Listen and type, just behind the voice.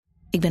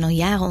Ik ben al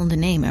jaren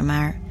ondernemer,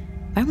 maar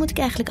waar moet ik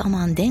eigenlijk allemaal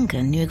aan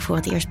denken nu ik voor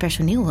het eerst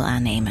personeel wil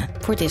aannemen,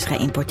 voor het eerst ga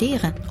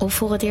importeren of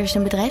voor het eerst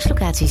een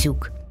bedrijfslocatie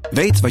zoek?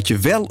 Weet wat je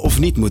wel of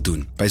niet moet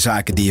doen bij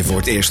zaken die je voor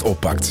het eerst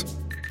oppakt.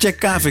 Check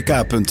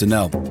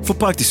kvk.nl voor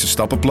praktische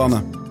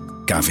stappenplannen.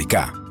 KVK,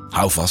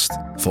 hou vast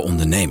voor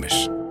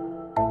ondernemers.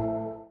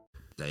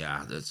 Nou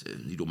ja,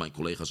 niet om mijn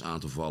collega's aan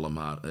te vallen,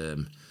 maar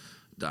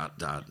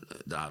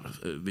daar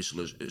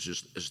wisselen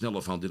ze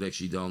sneller van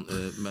directie dan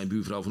mijn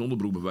buurvrouw van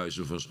Onderbroek bij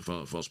wijze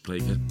van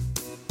spreken.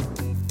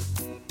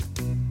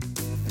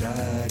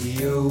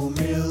 Radio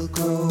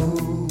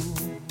Milko.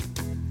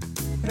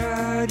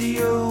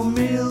 Radio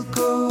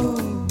Milko.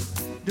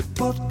 De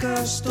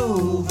podcast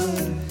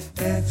over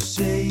FC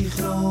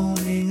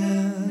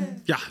Groningen.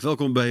 Ja,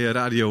 welkom bij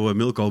Radio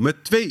Milko.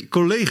 Met 2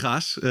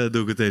 collega's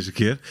doe ik het deze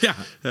keer. Ja.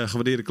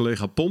 Gewaardeerde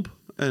collega Pomp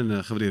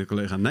en gewaardeerde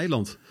collega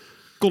Nijland.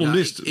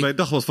 Columnist bij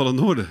Dagblad van het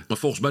Noorden. Maar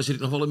volgens mij zit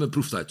ik nog wel in mijn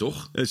proeftijd,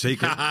 toch?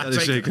 Zeker, Ja, dat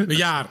is zeker. Een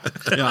jaar.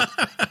 Ja.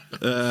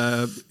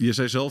 Je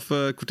zei zelf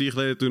een kwartier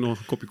geleden toen je nog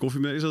een kopje koffie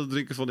mee zat te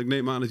drinken van ik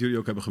neem aan dat jullie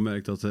ook hebben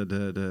gemerkt dat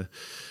de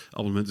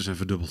abonnementen zijn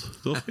verdubbeld,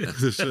 toch?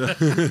 Dus,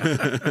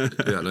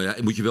 Ja, nou ja,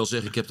 ik moet je wel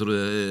zeggen, ik heb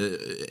er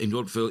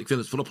enorm veel. Ik vind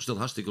het vooropgesteld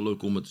hartstikke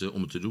leuk om het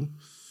te doen.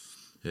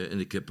 En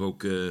ik heb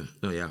ook, ook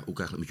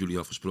eigenlijk met jullie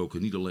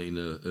afgesproken, niet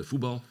alleen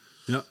voetbal,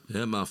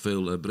 maar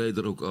veel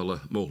breder ook alle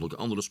mogelijke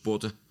andere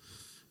sporten.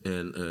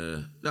 En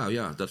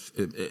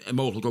en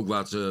mogelijk ook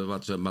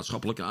wat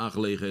maatschappelijke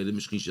aangelegenheden,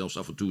 misschien zelfs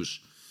af en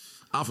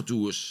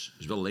toe is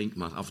wel alleen,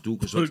 maar af en toe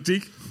is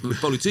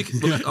politiek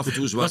af en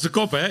toe is wat. Dat is de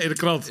kop, hè, in de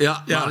krant.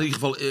 Ja, maar in ieder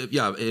geval,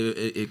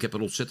 ik heb er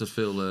ontzettend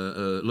veel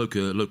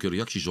leuke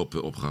reacties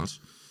op gehad.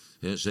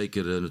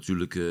 Zeker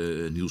natuurlijk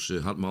Niels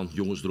Hartman,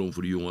 jongensdroom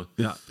voor de jongen.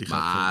 Ja, die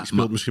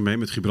speelt misschien mee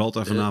met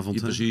Gibraltar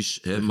vanavond.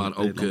 Precies, maar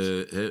ook,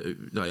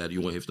 die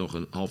jongen heeft nog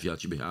een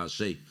halfjaartje bij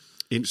HSC.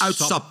 In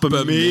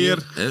Sappemeer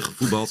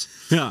gevoetbald.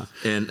 Ja.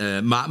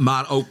 En,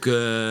 maar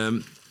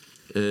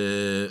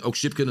ook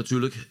Sipke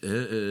natuurlijk.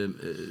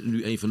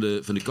 Nu een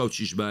van de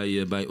coaches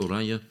bij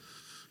Oranje.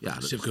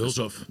 Ja, Sipke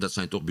Hulshoff. Dat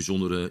zijn toch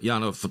bijzondere... Ja,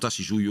 nou,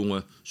 fantastisch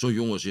hoe zo'n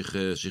jongen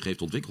zich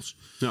heeft ontwikkeld.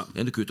 Ja.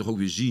 En dan kun je toch ook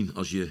weer zien,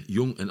 als je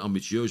jong en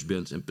ambitieus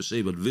bent en per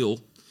se wat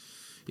wil,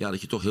 ja,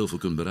 dat je toch heel veel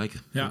kunt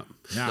bereiken. Ja.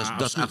 Dat is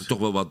eigenlijk toch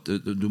wel wat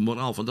de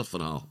moraal van dat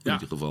verhaal, in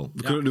ieder geval.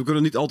 We kunnen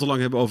het niet al te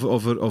lang hebben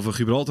over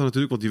Gibraltar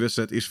natuurlijk, want die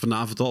wedstrijd is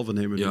vanavond al. We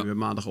nemen nu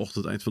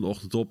maandagochtend, eind van de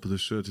ochtend op.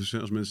 Dus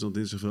als mensen dan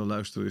dinsdag willen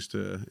luisteren, is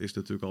het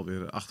natuurlijk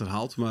alweer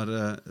achterhaald. Maar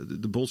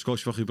de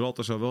bondscoach van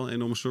Gibraltar zou wel een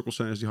enorme sukkel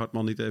zijn als die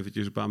Hartman niet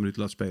eventjes een paar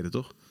minuten laat spelen,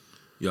 toch?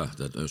 Ja,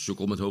 dat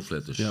sukkel met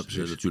hoofdletters. Ja,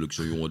 natuurlijk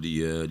zo'n jongen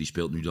die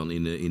speelt nu dan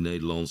in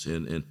Nederlands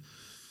en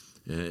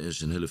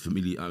zijn hele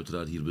familie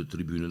uiteraard hier op de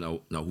tribune.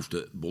 Nou hoeft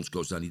de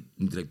bondscoach daar niet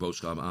direct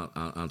boodschappen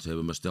aan te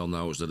hebben. Maar stel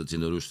nou eens dat het in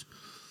de rust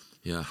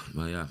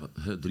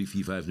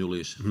 3-4-5-0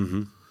 is.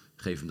 Mm-hmm.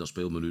 Geef hem dan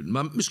speelminuten.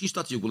 Maar misschien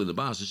staat hij ook wel in de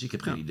basis. Ik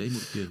heb geen idee.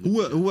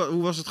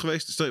 Hoe was het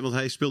geweest? Want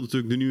hij speelt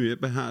natuurlijk nu weer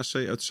bij HSC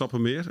uit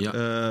Sappemeer.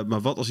 Ja.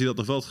 Maar wat als hij dat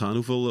nog wel had gaan?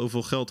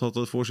 Hoeveel geld had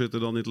de voorzitter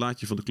dan in het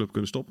laadje van de club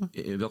kunnen stoppen?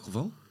 In welk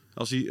geval?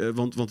 Als hij,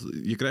 want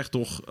je krijgt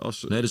toch... Nee,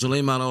 dat is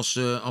alleen maar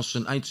als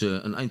een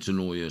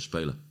eindtoernooi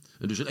spelen.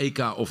 Dus een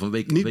EK of een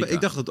WK.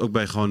 Ik dacht dat ook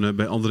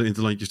bij andere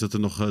interlandjes dat er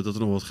nog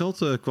wat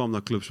geld kwam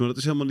naar clubs. Maar dat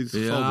is helemaal niet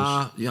het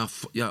geval.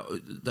 Ja,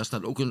 daar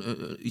staat ook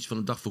iets van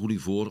een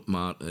dagvergoeding voor.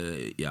 Maar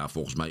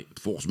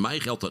volgens mij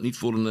geldt dat niet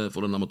voor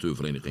een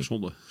amateurvereniging.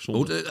 Zonde.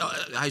 Goed,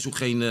 hij is ook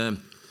geen...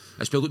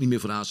 Hij speelt ook niet meer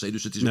voor HC,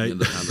 dus het is ook niet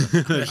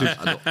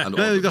aan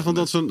de ik dacht van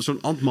dat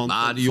zo'n ambtman...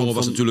 Maar die jongen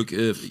was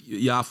natuurlijk...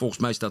 volgens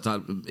mij staat daar...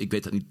 Ik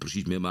weet dat niet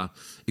precies meer, maar...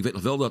 Ik weet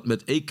nog wel dat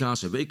met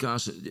EK's en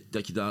WK's...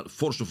 dat je daar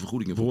forse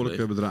vergoedingen voor kreeg.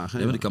 Behoorlijke bedragen.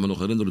 Ja, want ik kan me nog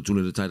herinneren, toen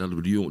in de tijd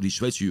hadden we die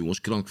Zweedse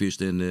jongens...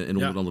 Krankvist en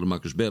onder andere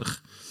Marcus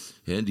Berg...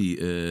 die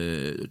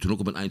toen ook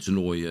op een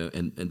eindtoernooi...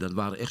 en dat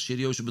waren echt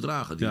serieuze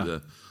bedragen die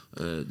we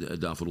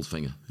daarvoor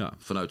ontvingen. Ja.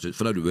 Vanuit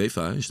de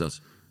UEFA is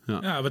dat...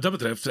 Ja, wat dat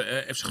betreft,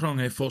 FC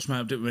Groningen heeft volgens mij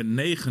op dit moment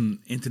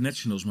 9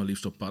 internationals maar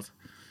liefst op pad.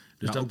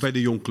 Dus ook bij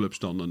de jongclubs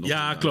dan?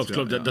 Nog klopt.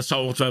 Ja. Dat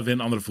zou ongetwijfeld weer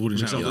een andere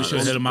vergoeding zijn. Dat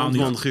is helemaal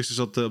niet. Gisteren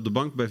zat op de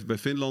bank bij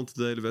Finland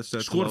de hele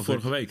wedstrijd. Scoorde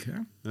vorige week.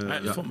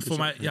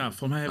 Hè?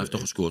 Voor mij hij heeft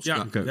toch gescoord?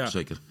 Ja,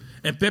 zeker.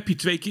 En Pepi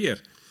 2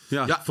 keer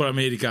voor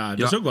Amerika.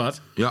 Dat is ook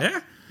wat. Ja. Hè?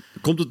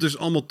 Komt het dus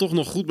allemaal toch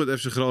nog goed met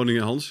FC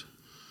Groningen, Hans?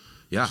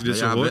 Ja,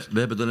 we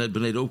hebben er net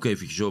beneden ook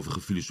eventjes over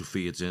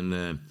gefilosofeerd.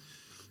 En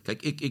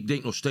kijk, ik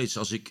denk nog steeds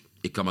als ik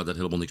kan me daar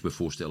helemaal niks bij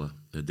voorstellen,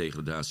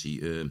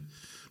 degradatie.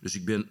 Dus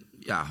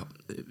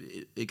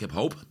ik heb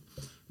hoop.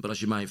 Maar als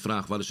je mij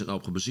vraagt waar is het nou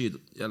op gebaseerd,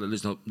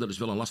 dat is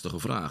wel een lastige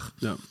vraag.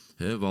 Ja.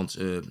 Want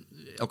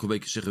elke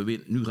week zeggen we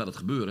weer, nu gaat het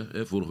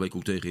gebeuren. Vorige week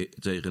ook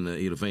tegen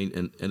Heerenveen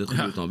en dat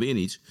gebeurt dan weer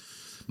niet.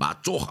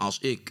 Maar toch, als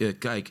ik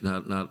kijk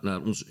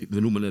naar ons, we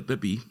noemen het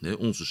Pepi,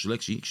 onze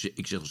selectie.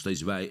 Ik zeg nog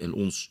steeds wij en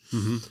ons.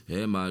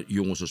 Mm-hmm. Maar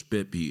jongens als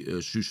Pepi,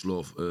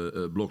 Suslov,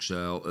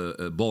 Blokzeil,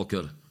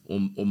 Balker...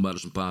 Om maar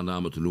eens een paar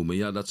namen te noemen.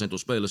 Ja, dat zijn toch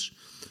spelers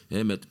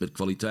met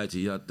kwaliteiten.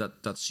 Ja,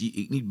 dat zie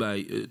ik niet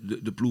bij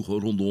de ploegen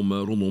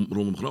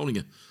rondom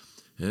Groningen.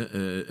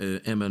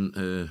 Emmen,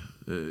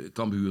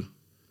 Cambuur.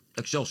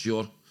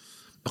 Excelsior.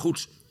 Maar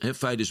goed,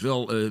 feit is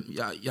wel,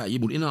 je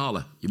moet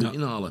inhalen.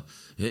 Inhalen.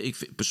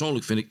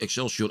 Persoonlijk vind ik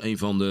Excelsior een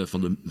van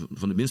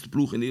de minste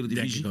ploegen in de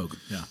Eredivisie. Denk ik ook,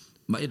 ja.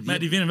 Maar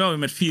die winnen wel weer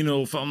met 4-0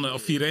 of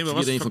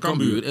 4-1 van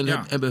Cambuur. En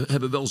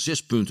hebben wel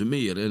 6 punten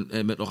meer.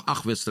 En met nog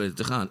 8 wedstrijden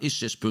te gaan is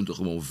 6 punten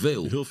gewoon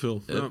veel. Heel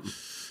veel.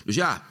 Dus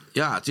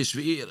het is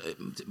weer...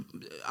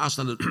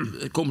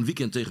 komend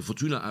weekend tegen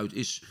Fortuna uit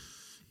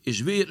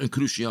is weer een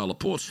cruciale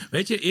pot.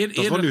 Weet je,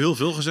 dat wordt nu heel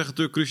veel gezegd,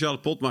 natuurlijk cruciale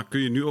pot. Maar kun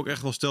je nu ook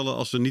echt wel stellen,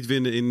 als ze niet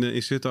winnen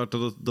in Sittard,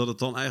 dat het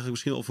dan eigenlijk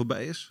misschien al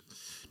voorbij is?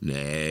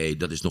 Nee,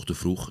 dat is nog te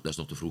vroeg.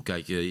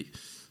 Kijk...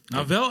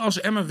 wel als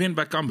Emmen wint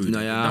bij Cambuur.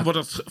 Dan wordt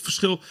het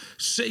verschil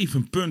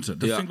 7 punten.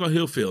 Dat vind ik wel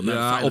heel veel.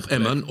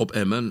 Op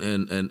Emmen.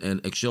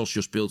 En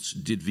Excelsior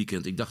speelt dit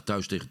weekend, ik dacht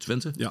thuis tegen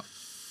Twente. Ja.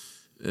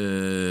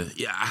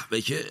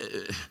 Weet je,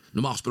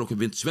 normaal gesproken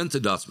wint Twente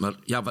dat. Maar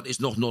wat is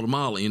nog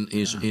normaal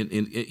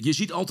je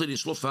ziet altijd in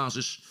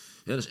slotfases,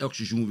 dat is elk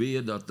seizoen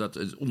weer, dat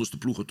de onderste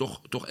ploegen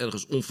toch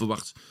ergens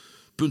onverwacht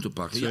punten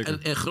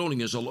pakken. En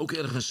Groningen zal ook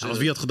ergens...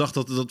 wie had gedacht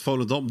dat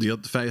Volendam, die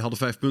hadden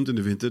 5 punten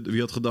in de winter. Wie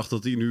had gedacht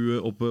dat die nu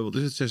op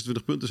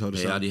 26 punten zouden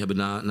staan? Ja, die hebben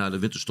na de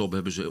winterstop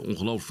hebben ze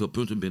ongelooflijk veel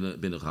punten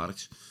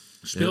binnengeharkt.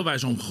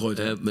 Speelwijze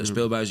omgegooid.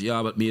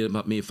 Speelwijze,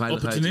 wat meer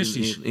veiligheid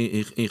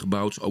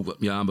ingebouwd.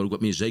 Maar ook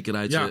wat meer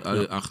zekerheid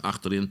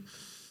achterin.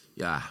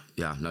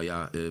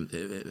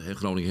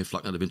 Groningen heeft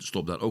vlak na de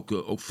winterstop daar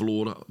ook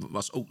verloren.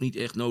 Was ook niet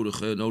echt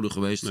nodig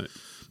geweest. Nee.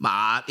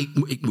 Maar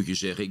ik moet je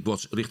zeggen, ik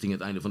word richting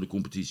het einde van de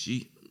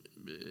competitie...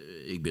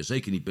 Ik ben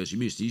zeker niet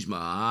pessimistisch,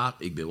 maar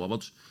ik ben wel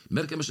wat...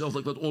 merk aan mezelf dat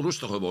ik wat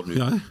onrustiger word nu.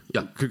 Ja.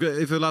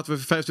 Laten we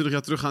 25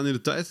 jaar teruggaan in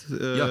de tijd.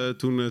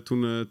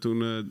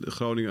 Toen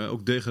Groningen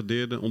ook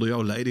degradeerde onder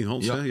jouw leiding,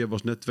 Hans. Ja. Jij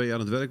was net 2 jaar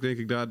aan het werk, denk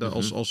ik, daar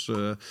als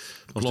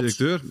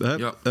directeur. Hè?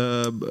 Ja.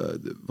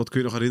 Wat kun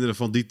je nog herinneren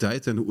van die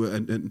tijd? En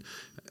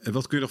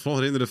wat kun je nog vooral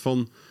herinneren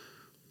van...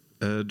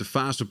 de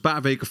fase een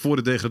paar weken voor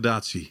de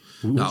degradatie.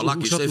 Hoe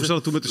zat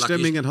het toen met de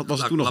stemming en was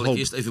het toen nog hoop? Laat ik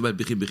eerst even bij het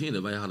begin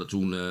beginnen. Wij hadden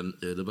toen,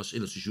 dat was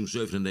in het seizoen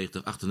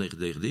 97, 98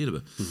 degradeerden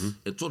we. Mm-hmm.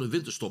 En tot de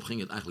winterstop ging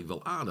het eigenlijk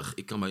wel aardig.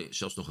 Ik kan mij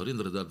zelfs nog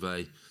herinneren dat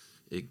wij...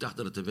 Ik dacht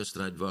dat het een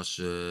wedstrijd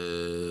was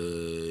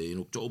in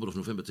oktober of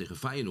november tegen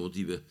Feyenoord...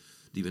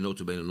 die we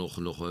notabene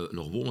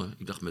nog wonnen.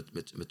 Ik dacht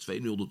met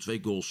 2-0 door 2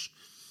 goals...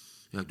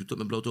 Ja, ik doe dat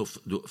met bloot hoofd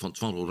van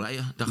Twan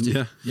Rorijen, dacht ik.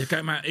 Ja,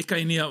 kijk, maar ik kan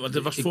je niet... Want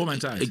dat was voor mijn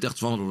tijd. Ik dacht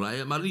Twan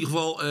Rorijen. Maar in ieder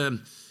geval,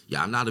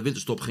 na de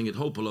winterstop ging het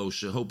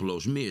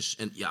hopeloos mis.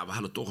 En we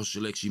hadden toch een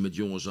selectie met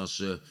jongens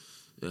als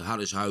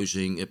Harris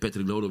Huizing,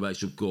 Patrick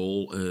Lodewijks op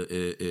goal,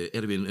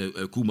 Erwin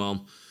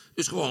Koeman.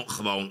 Dus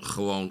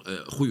gewoon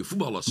goede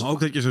voetballers. Maar ook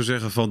dat je zou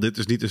zeggen van, dit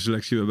is niet een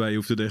selectie waarbij je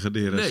hoeft te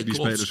degraderen als je die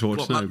spelers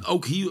hoort. Maar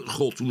ook hier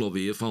gold toen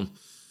alweer van,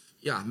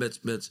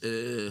 met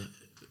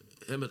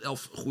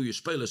 11 goede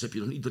spelers heb je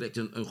nog niet direct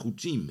een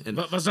goed team. En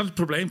was dat het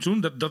probleem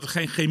toen? Dat er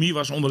geen chemie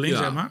was onderling,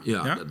 zeg maar?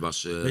 Ja, dat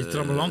was... beetje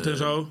trammeland en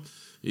zo?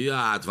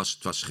 Ja, het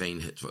was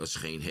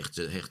geen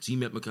hecht team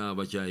met elkaar,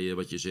 wat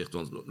je zegt.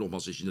 Want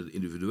nogmaals, als je naar de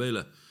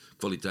individuele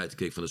kwaliteiten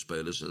keek van de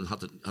spelers, dan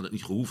had het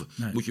niet gehoeven.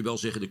 Nee. Moet je wel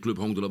zeggen, de club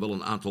hongde er wel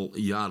een aantal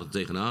jaren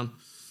tegenaan.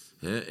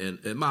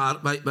 Maar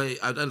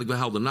uiteindelijk, wij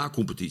haalden na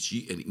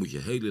competitie, en ik moet je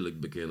heel eerlijk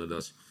bekennen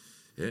dat...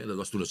 dat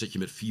was toen, dan zat je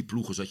met 4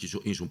 ploegen zo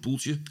in zo'n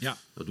poeltje. Ja.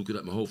 Dat doe ik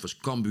uit mijn hoofd. Was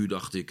Cambuur,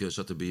 dacht ik,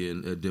 zat er bij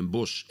in Den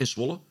Bosch en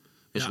Zwolle.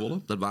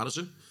 Dat waren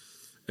ze.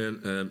 En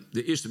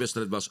de eerste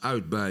wedstrijd was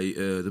uit bij,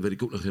 dat weet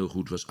ik ook nog heel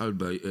goed, was uit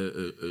bij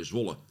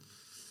Zwolle.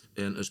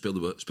 En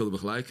speelden we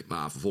gelijk.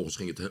 Maar vervolgens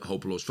ging het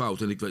hopeloos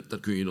fout. En ik weet, dat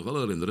kun je je nog wel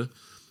herinneren.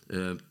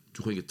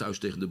 Toen ging het thuis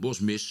tegen Den Bosch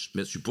mis.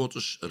 Met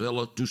supporters,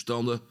 rellen,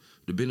 toestanden.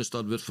 De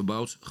binnenstad werd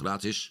verbouwd,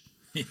 gratis.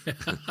 Ja.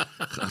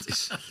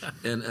 Gratis.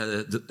 En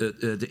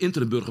de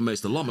interim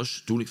burgemeester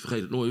Lammers, toen, ik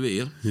vergeet het nooit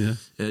weer,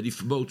 die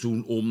verbood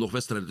toen om nog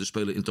wedstrijden te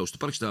spelen in het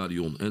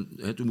Oosterparkstadion.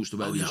 En toen moesten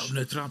wij op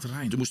neutraal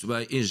terrein. Toen moesten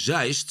wij in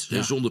Zeist,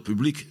 zonder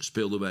publiek,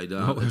 speelden wij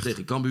daar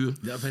tegen Cambuur.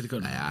 Ja, weet ik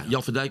ook.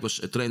 Jan van Dijk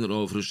was trainer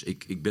overigens.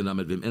 Ik ben daar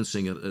met Wim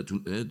Ensinger,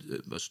 toen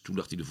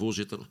dacht hij de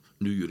voorzitter,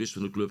 nu jurist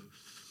van de club.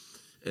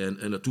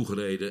 En naartoe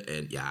gereden.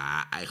 En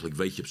eigenlijk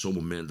weet je op zo'n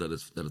moment dat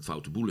het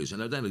foute boel is. En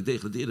uiteindelijk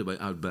degradeerden wij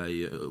uit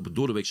op een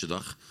doordeweekse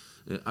dag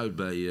uit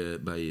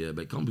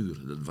bij Cambuur.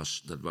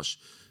 Dat was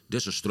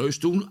desastreus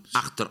toen.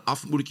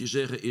 Achteraf moet ik je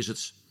zeggen, is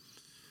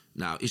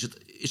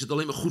het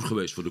alleen maar goed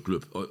geweest voor de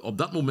club. Op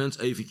dat moment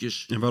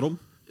eventjes. En waarom?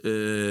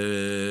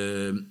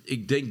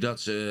 Ik denk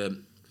dat er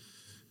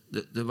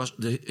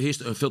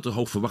heerste een veel te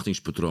hoog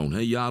verwachtingspatroon. Hè.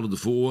 Jaren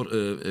ervoor,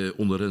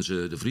 onder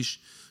Renze de Vries,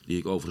 die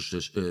ik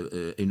overigens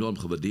enorm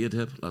gewaardeerd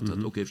heb. Laat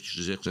dat ook eventjes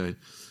gezegd zijn.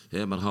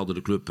 Maar haalde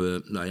de club,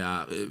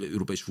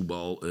 Europees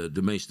voetbal,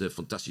 de meeste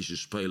fantastische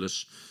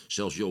spelers.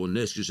 Zelfs Johan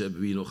Neskes hebben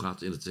we hier nog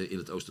gehad in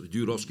het Oosten.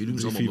 Durovski doen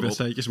ze allemaal 4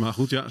 wedstrijdjes, maar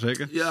goed, ja,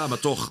 zeker. Ja, maar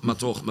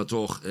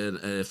toch.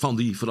 En Van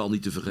die vooral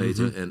niet te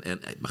vergeten.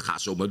 Maar ga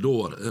zo maar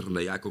door.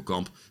 René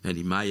Eikelkamp en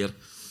die Meijer.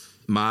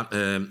 Maar,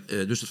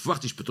 dus het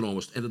verwachtingspatroon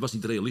was... En dat was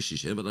niet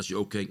realistisch. Hè? Want als je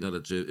ook keek naar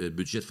het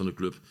budget van de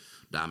club...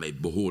 Daarmee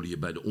behoorde je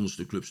bij de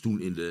onderste clubs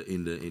toen in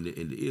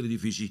de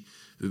Eredivisie.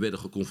 We werden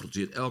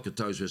geconfronteerd elke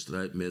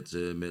thuiswedstrijd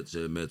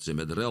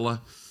met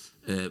rellen.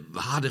 We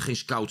hadden geen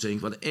scouting.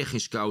 We hadden echt geen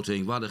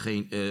scouting. We hadden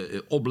geen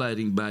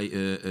opleiding bij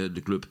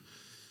de club.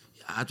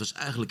 Ja, het was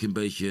eigenlijk een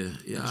beetje...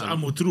 Ja, dat is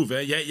armoedroef, hè?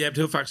 Jij hebt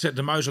heel vaak gezegd,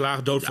 de muizen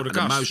lagen dood voor de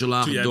kast. De muizen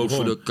lagen dood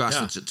voor de kast.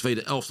 Ja. Het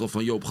tweede elftal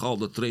van Joop Gal,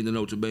 dat trainde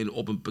nota bene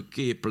op een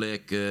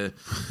parkeerplek.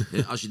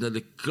 Als je naar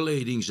de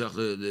kleding zag,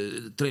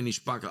 de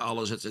trainingspakken,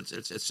 alles.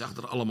 Het zag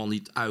er allemaal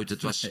niet uit.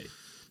 Het was...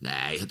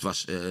 Nee, het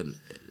was...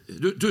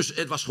 Dus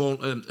het was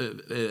gewoon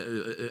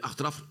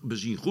achteraf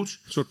bezien goed.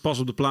 Een soort pas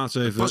op de plaats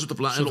even. Pas op de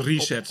plaats. Een soort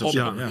reset.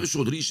 Een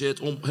soort reset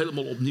om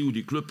helemaal opnieuw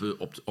die club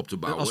op te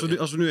bouwen.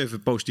 Als we nu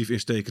even positief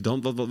insteken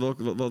dan.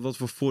 Wat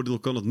voor voordeel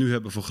kan het nu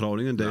hebben voor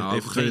Groningen?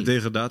 Eventuele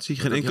degradatie?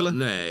 Geen enkele?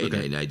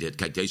 Nee.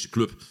 Kijk, deze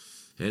club...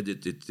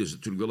 Dit is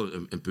natuurlijk wel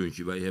een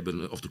puntje.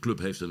 De club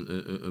heeft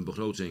een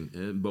begroting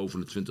boven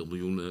de 20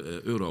 miljoen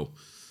euro.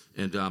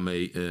 En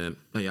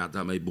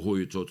daarmee behoor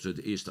je tot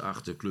de eerste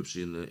 8 clubs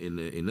in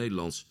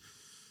Nederland.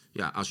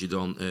 Ja, als je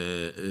dan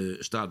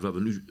staat waar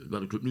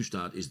de club nu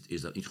staat,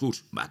 is dat niet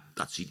goed. Maar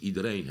dat ziet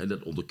iedereen. Hè?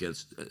 Dat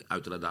onderkent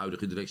uiteraard de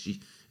huidige directie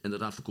en de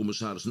raad van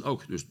commissarissen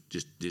ook. Dus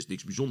het is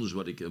niks bijzonders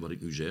wat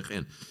ik nu zeg.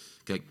 En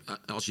kijk,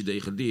 als je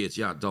degradeert,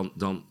 ja,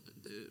 dan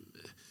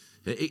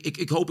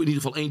ik hoop in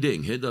ieder geval één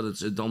ding. Hè? Dat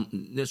het dan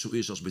net zo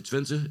is als bij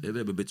Twente. We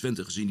hebben bij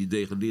Twente gezien, die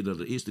degradeerde naar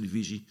de eerste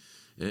divisie.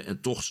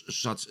 En toch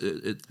zat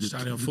het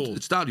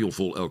stadion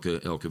vol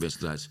elke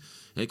wedstrijd.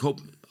 Ik hoop,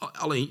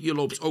 alleen je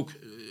loopt ook,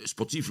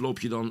 sportief loop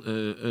je dan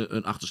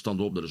een achterstand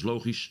op, dat is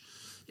logisch.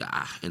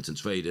 Ja, en ten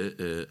tweede,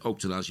 ook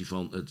ten aanzien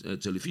van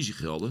het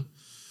televisiegelden,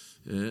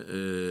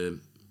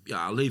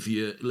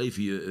 leef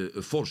je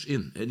fors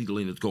in. Niet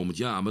alleen het komend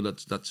jaar, maar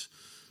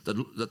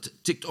dat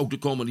tikt ook de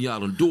komende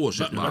jaren door,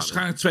 zeg maar.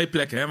 Waarschijnlijk 2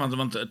 plekken, hè?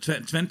 Want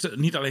Twente,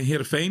 niet alleen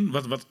Heerenveen,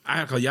 wat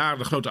eigenlijk al jaren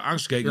de grote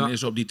angstkeken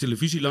is op die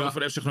televisieloon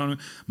voor FC Groningen,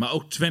 maar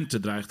ook Twente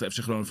dreigt de FC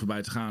Groningen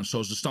voorbij te gaan,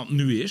 zoals de stand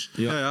nu is.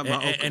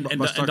 En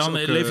dan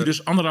leef je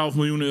dus €1,5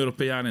 miljoen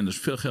per jaar in, dat is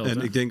veel geld. En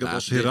hè? ik denk dat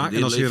als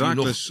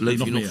Heracles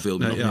leef je nog veel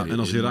meer. En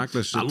als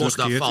Heracles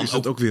terugkeert, is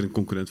het ook weer een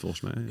concurrent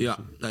volgens mij. Ja,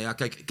 nou ja,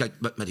 kijk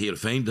met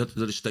Heerenveen,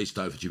 dat is steeds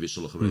stuivertje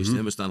wisselen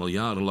geweest. We staan al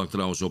jarenlang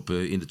trouwens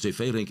in de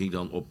TV-ranking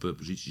dan op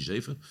positie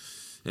 7.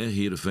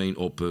 Heerenveen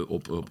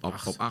op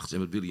 8. En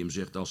wat William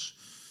zegt,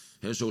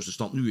 zoals de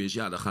stand nu is,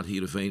 ja, dan gaat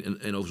Heerenveen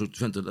en overigens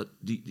Twente,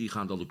 die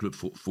gaan dan de club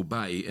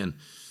voorbij. En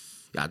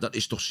ja, dat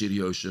is toch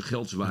serieus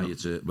geld waar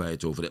je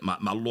het over hebt.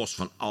 Maar los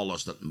van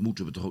alles, dat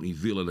moeten we toch ook niet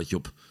willen, dat je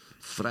op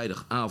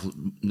vrijdagavond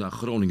naar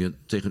Groningen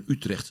tegen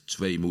Utrecht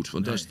 2 moet.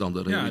 Want dat is dan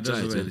de realiteit. Ja,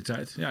 dat is de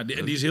realiteit. Ja,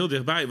 die is heel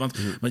dichtbij. Want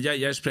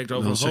jij spreekt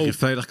over hoop. Je,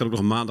 vrijdag kan ook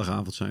nog een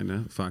maandagavond zijn, hè?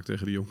 Vaak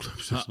tegen de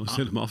jongclubs. Dat is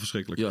helemaal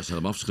verschrikkelijk. Ja, dat is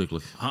helemaal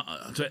verschrikkelijk.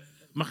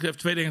 Mag ik even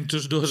 2 dingen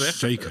tussendoor zeggen?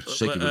 Zeker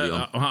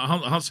William.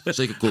 Hans,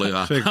 zeker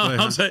collega.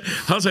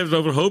 Hans heeft het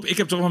over hoop. Ik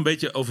heb toch wel een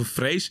beetje over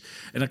vrees.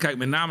 En dan kijk ik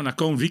met name naar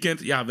komend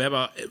weekend. Ja, we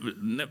hebben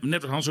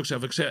net wat Hans ook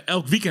zei.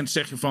 Elk weekend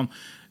zeg je van,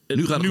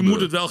 nu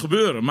moet het wel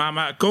gebeuren.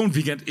 Maar komend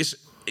weekend is...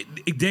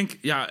 Ik denk,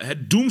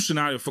 het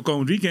doemscenario voor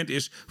komend weekend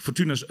is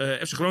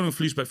FC Groningen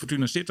verliest bij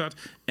Fortuna Sittard.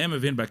 Emmen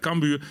wint bij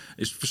Cambuur.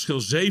 Is het verschil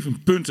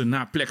 7 punten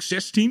naar plek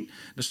 16.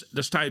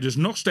 Dan sta je dus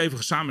nog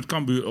steviger samen met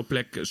Cambuur op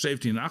plek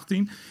 17 en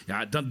 18.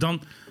 Ja,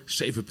 dan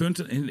 7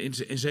 punten in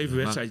 7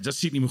 wedstrijden. Dat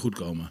ziet niet meer goed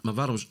komen. Maar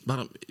waarom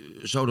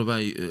zouden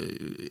wij...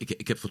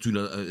 Ik heb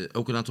Fortuna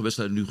ook een aantal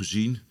wedstrijden nu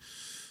gezien.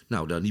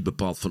 Nou, daar niet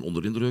bepaald van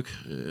onder indruk.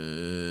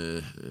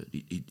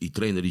 Die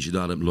trainer die ze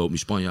daar hebben lopen, die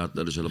Spanjaard,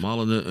 dat is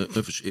helemaal een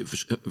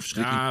verschrikking.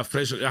 Ja,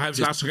 vreselijk. Hij heeft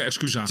laatst een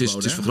excuus aangeboden.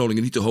 Het is voor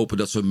Groningen niet te hopen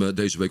dat ze hem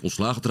deze week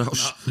ontslagen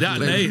trouwens. Ja,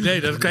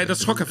 nee, dan krijg je dat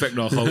schokeffect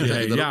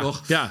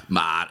nog. Ja.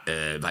 Maar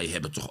wij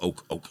hebben toch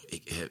ook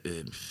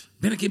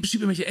ben ik in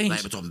principe met je eens. Wij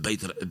hebben toch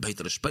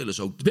betere spelers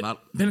ook.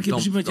 Ben ik in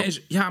principe met je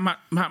eens. Ja,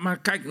 maar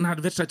kijk naar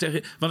de wedstrijd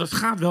tegen... Want het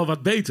gaat wel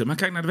wat beter. Maar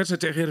kijk naar de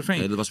wedstrijd tegen Heerenveen.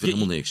 Nee, dat was weer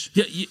helemaal niks.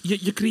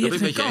 Je creëert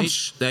geen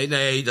kans.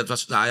 Nee, dat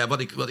was... Nou ja,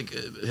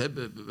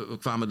 we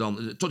kwamen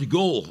dan... Tot die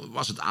goal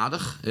was het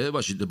aardig.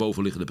 Was je de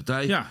bovenliggende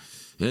partij. Ja.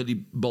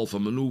 Die bal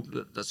van Manu,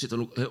 dat zit dan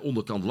ook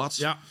onderkant lat.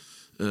 Ja.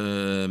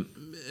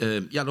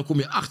 Dan kom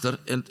je achter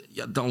en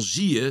dan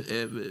zie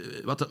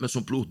je wat dat met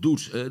zo'n ploeg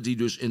doet. Die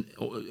dus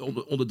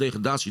onder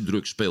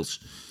degradatiedruk speelt.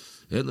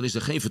 Dan is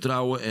er geen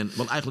vertrouwen.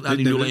 Want eigenlijk na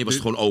die 0-1 was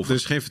het gewoon over. Er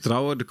is geen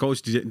vertrouwen. De coach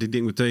die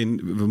denkt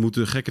meteen, we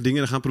moeten gekke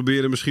dingen gaan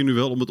proberen. Misschien nu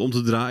wel om het om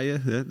te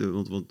draaien.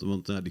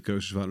 Want die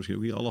keuzes waren misschien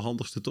ook niet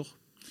allerhandigste, toch?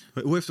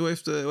 Hoe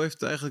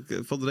heeft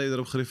eigenlijk Van der Reden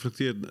erop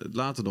gereflecteerd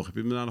later nog? Heb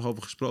je me daar nog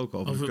over gesproken?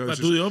 Over de keuzes?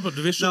 Wat doe je op?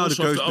 De wissels?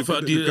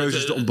 De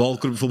keuzes om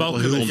balken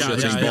bijvoorbeeld heel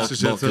te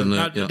zetten.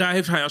 Daar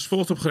heeft hij als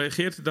volgt op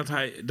gereageerd. Dat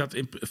hij dat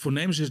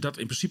voornemens is dat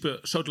in principe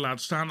zo te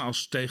laten staan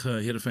als tegen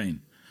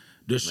Heerenveen.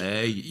 Dus,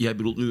 nee, jij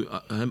bedoelt nu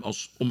hem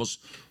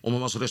om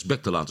hem als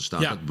rechtsback te laten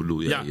staan. Dat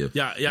bedoel je.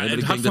 Ja. En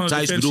ik denk dat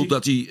Thijs bedoelt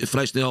dat hij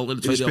vrij snel in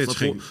de tweede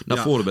helft naar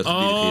voren werd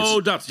gedirigeerd.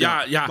 Oh, dat,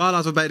 ja. Maar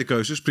laten we beide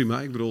keuzes,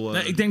 prima. Ik bedoel,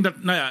 ik denk dat,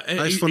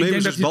 hij is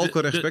voornemens dus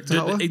Balken respect te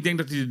houden. Ik denk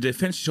dat hij de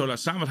defensie zo laat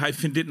staan, want hij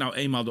vindt dit nou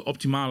eenmaal de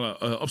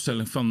optimale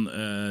opstelling van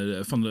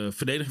de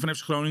verdediging van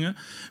FC Groningen.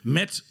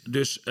 Met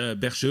dus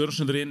Berg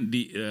Seurensen erin,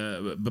 die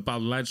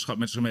bepaalde leiderschap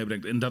met zich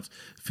meebrengt. En dat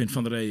vindt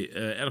Van der Rey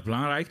erg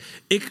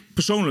belangrijk. Ik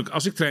persoonlijk,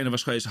 als ik trainer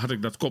was geweest, had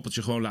ik dat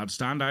koppeltje gewoon laten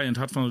staan daar in het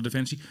hart van de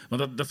defensie.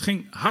 Want dat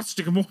ging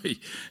hartstikke mooi.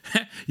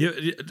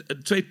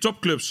 Twee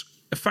topclubs,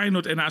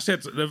 Feyenoord en AZ,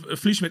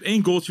 verlies met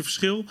 1 goaltje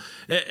verschil.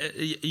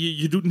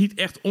 Je doet niet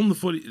echt onder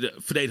voor de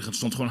verdediging.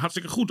 Stond gewoon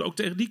hartstikke goed, ook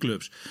tegen die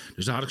clubs.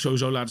 Dus daar had ik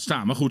sowieso laten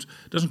staan. Maar goed,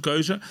 dat is een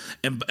keuze.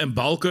 En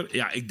Balker,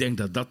 ja, ik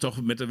denk dat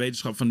toch met de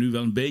wetenschap van nu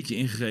wel een beetje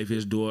ingegeven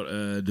is door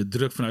de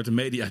druk vanuit de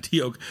media,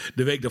 die ook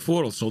de week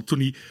daarvoor al stond, toen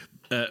hij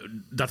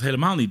dat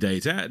helemaal niet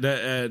deed. Hè?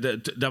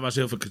 Daar was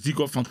heel veel kritiek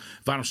op van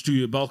waarom stuur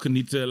je Balken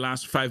niet de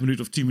laatste 5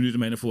 minuten of 10 minuten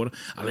mee naar voren.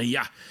 Alleen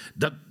ja,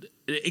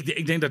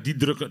 ik denk dat die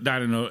druk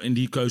daarin in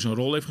die keuze een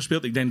rol heeft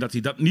gespeeld. Ik denk dat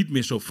hij dat niet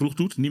meer zo vroeg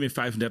doet. Niet meer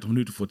 35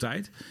 minuten voor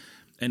tijd.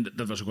 En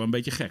dat was ook wel een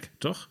beetje gek,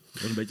 toch?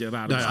 Dat was een beetje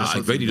raar. Nou ja,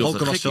 ik weet niet of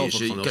dat gek is.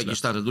 Kijk, je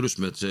staat in de rust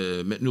met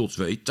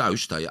 0-2.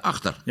 Thuis sta je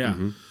achter. Ja.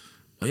 Mm-hmm.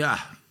 Nou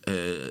ja,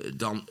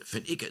 dan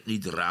vind ik het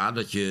niet raar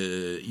dat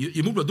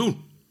je moet wat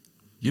doen.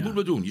 Je moet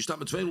wat doen. Je staat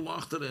met 2-0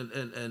 achter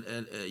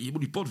en je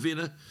moet die pot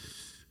winnen.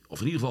 Of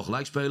in ieder geval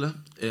gelijk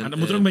spelen. Maar dan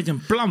moet er ook een beetje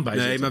een plan bij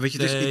zitten. Nee, maar weet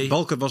je,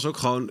 Balker was ook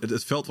gewoon...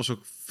 Het veld was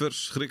ook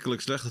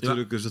verschrikkelijk slecht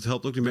natuurlijk. Ja. Dus dat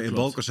helpt ook niet meer. En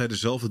Balker zei er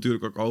zelf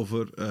natuurlijk ook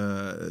over.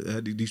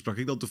 Die sprak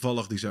ik dan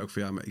toevallig. Die zei ook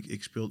van ja, maar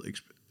ik speelde...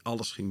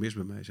 Alles ging mis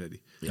bij mij, zei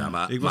hij. Ja,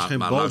 maar, ik was geen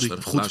bal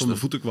die goed van mijn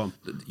voeten kwam.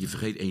 Je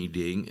vergeet één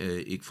ding.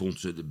 Ik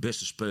vond de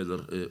beste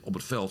speler op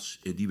het veld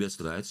in die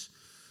wedstrijd.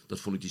 Dat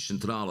vond ik die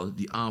centrale,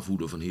 die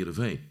aanvoerder van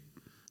Heerenveen.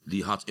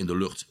 Die had in de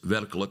lucht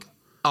werkelijk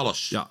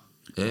alles. Ja.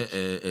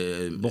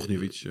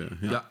 Bogniewicz.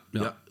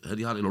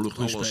 Die had in de lucht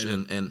alles.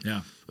 En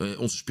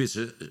onze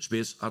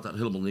spits had daar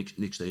helemaal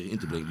niks tegen in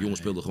te brengen. De jongen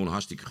speelde gewoon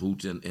hartstikke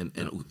goed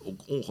en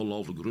ook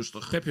ongelooflijk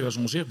rustig. Pepi was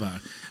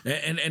onzichtbaar.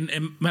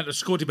 Maar dat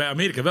scoort hij bij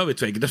Amerika wel weer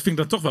 2 keer. Dat vind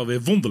ik dan toch wel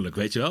weer wonderlijk,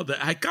 weet je wel.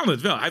 Hij kan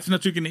het wel. Hij heeft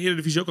natuurlijk in de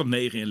Eredivisie ook al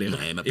 9 in liggen.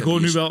 Nee, maar ik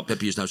hoor nu wel.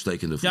 Pepi is een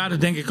uitstekende. Ja,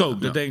 dat denk ik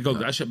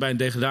ook. Als je bij een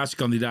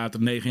degradatiekandidaat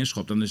er 9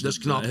 inschopt, dan is dat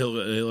knap.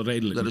 Heel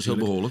redelijk. Dat is heel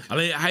behoorlijk.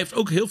 Alleen hij heeft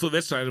ook heel veel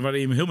wedstrijden waarin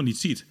je hem helemaal niet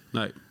ziet.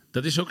 Nee.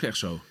 Dat is ook echt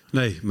zo.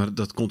 Nee, maar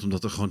dat komt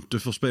omdat er gewoon te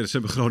veel spelers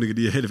hebben Groningen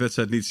die je hele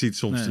wedstrijd niet ziet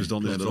soms. Nee. Dus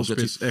dan is het wel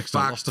spits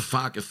extra lastig.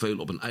 Vaak en veel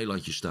op een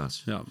eilandje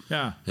staat.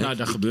 Ja,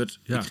 dat gebeurt.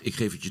 Ja. Ik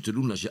geef het je te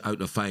doen als je uit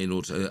naar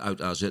Feyenoord,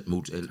 uit AZ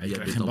moet. En je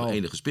bent dan de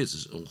enige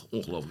spits. Dat is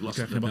ongelooflijk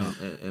lastig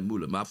en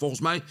moeilijk. Maar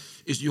volgens mij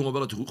is de jongen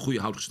wel het goede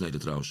hout gesneden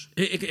trouwens.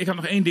 Ik had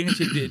nog 1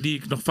 dingetje die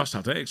ik nog vast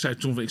had. Hè. Ik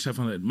zei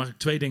van, mag ik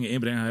 2 dingen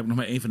inbrengen? Daar heb ik nog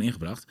maar 1 van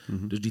ingebracht.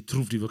 Mm-hmm. Dus die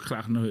troef die wil ik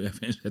graag nu even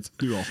inzetten.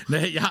 Nu al.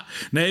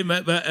 Nee,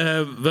 maar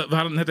we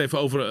hadden het net even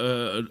over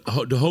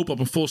de hoop op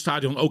een vol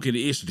stadion ook in de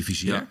eerste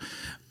divisie. Ja.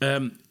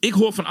 Hè? Ik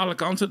hoor van alle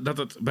kanten dat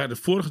het bij de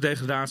vorige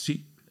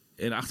degradatie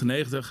in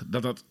 98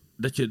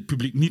 dat je het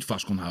publiek niet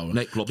vast kon houden.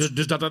 Nee, klopt.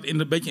 Dus dat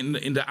een beetje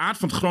in de aard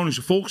van het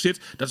Groningse volk zit.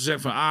 Dat ze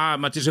zeggen van, maar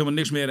het is helemaal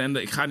niks meer en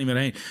ik ga niet meer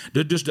heen.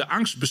 Dus de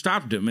angst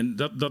bestaat en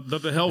dat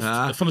de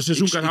helft van de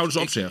seizoenkaarthouders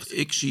opzegt.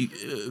 Ik zie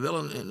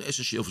wel een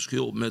essentieel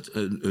verschil met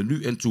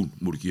nu en toen,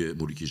 moet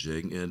ik je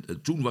zeggen.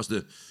 En toen was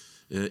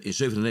in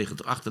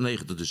 97,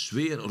 98 de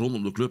sfeer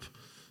rondom de club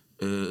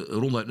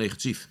ronduit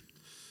negatief.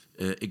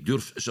 Ik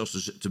durf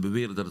zelfs te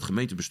beweren dat het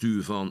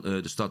gemeentebestuur van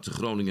de stad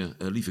Groningen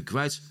liever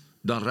kwijt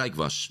dan rijk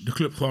was. De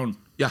club gewoon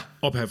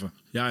opheffen.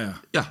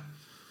 Ja.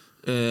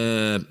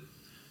 Ze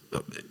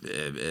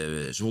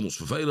vonden ons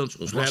vervelend,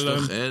 ons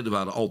lastig. Hè. Er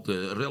waren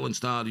altijd rellen in het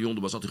stadion.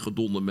 Er was altijd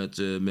gedonder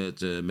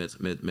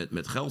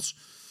met geld.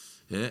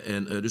 Hè.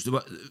 En, dus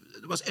er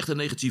was echt een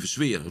negatieve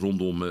sfeer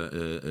rondom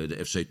de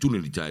FC toen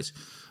in die tijd.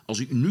 Als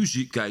ik nu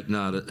kijk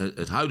naar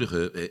het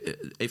huidige,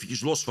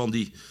 eventjes los van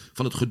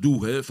het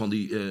gedoe, van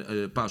die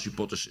paar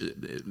supporters.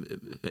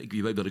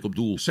 Je weet wat ik op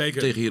doel.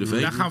 Zeker. Tegen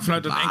Heerenveen. Daar gaan we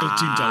vanuit dat enkele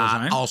tientallen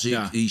zijn. Als ik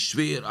die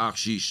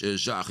sfeeracties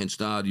zag in het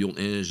stadion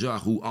en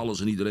zag hoe alles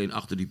en iedereen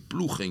achter die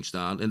ploeg ging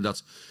staan. En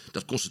dat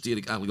constateer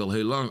ik eigenlijk al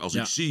heel lang. Als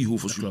ik zie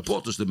hoeveel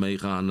supporters er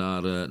meegaan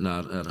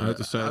naar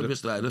uitwedstrijden.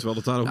 Terwijl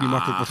het daar ook niet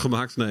makkelijk wordt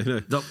gemaakt.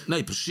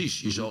 Nee,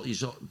 precies. Je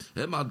zal,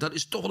 maar dat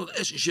is toch wel een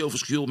essentieel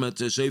verschil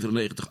met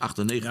 97,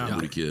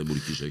 98 moet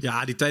ik je zeggen.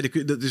 Ja, die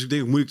tijden, dat is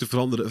denk ik moeilijk te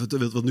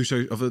veranderen. Wat nu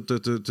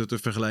te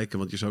vergelijken.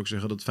 Want je zou ook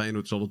zeggen dat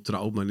Feyenoord is al een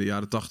trouw. Maar in de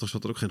jaren 80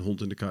 zat er ook geen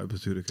hond in de kuip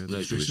natuurlijk. Hè.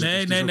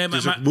 Het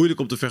is ook moeilijk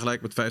om te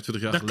vergelijken met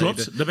 25 jaar geleden. Dat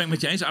klopt, daar ben ik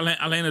met je eens.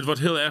 Alleen het wordt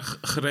heel erg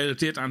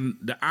gerelateerd aan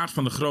de aard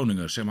van de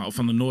Groningers, zeg maar, of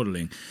van de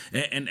Noorderling.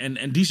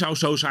 En die zou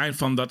zo zijn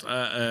van dat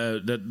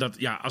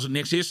als het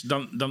niks is,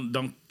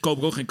 dan koop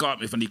ik ook geen kaart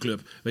meer van die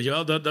club. Weet je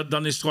wel,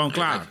 dan is het gewoon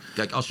klaar.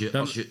 Kijk, als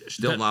je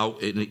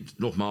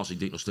nogmaals, ik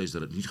denk nog steeds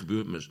dat het niet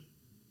gebeurt, maar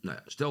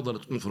stel dat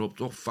het onverhoopt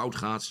toch fout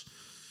gaat,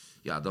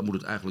 dan moet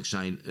het eigenlijk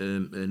zijn,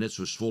 net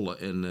zoals Zwolle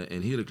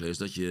en Heracles,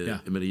 dat je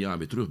met een jaar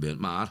weer terug bent.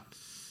 Maar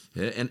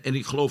En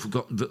ik geloof...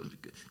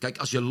 Kijk,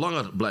 als je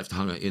langer blijft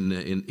hangen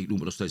in ik noem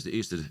het nog steeds de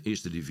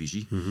eerste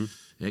divisie. Mm-hmm.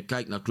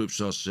 Kijk naar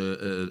clubs als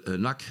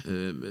NAC,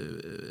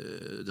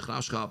 de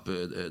Graafschap,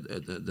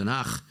 Den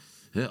Haag.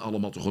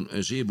 Allemaal toch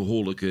een zeer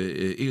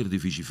behoorlijke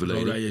eredivisie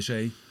verleden. Roda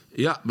JC.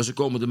 Ja, maar ze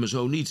komen er maar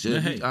zo niet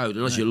uit.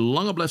 En als je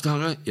langer blijft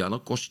hangen,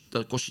 dan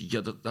kost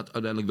je dat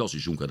uiteindelijk wel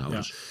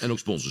seizoenkaarthouders. Ja. En ook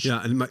sponsors.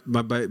 Ja,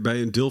 maar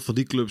bij een deel van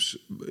die clubs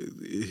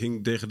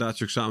hing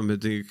degradatie ook samen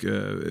met, denk ik,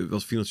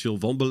 wat financieel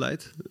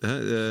wanbeleid.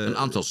 Een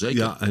aantal zeker.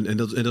 Ja, en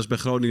dat is bij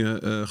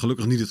Groningen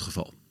gelukkig niet het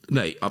geval.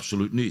 Nee,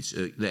 absoluut niet.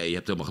 Nee, je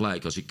hebt helemaal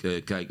gelijk. Als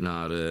ik kijk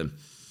naar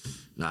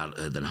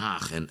Den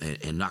Haag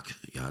en NAC,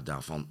 ja,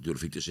 daarvan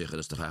durf ik te zeggen,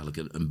 dat is toch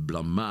eigenlijk een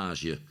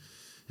blamage.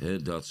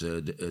 Dat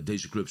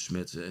deze clubs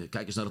met...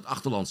 kijk eens naar het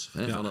achterland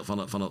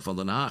van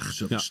Den Haag.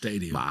 Zo'n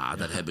stadion. Maar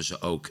daar hebben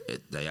ze ook...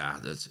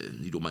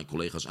 niet om mijn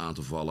collega's aan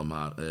te vallen,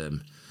 maar...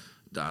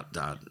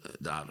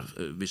 Daar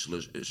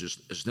wisselen ze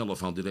sneller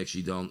van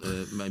directie dan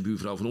mijn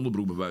buurvrouw van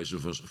Onderbroek bij wijze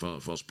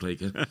van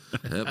spreken.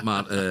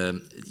 Maar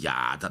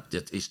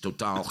dat is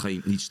totaal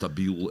niet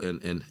stabiel.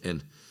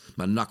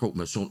 Maar NAC ook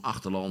met zo'n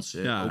achterland.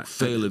 Ook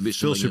vele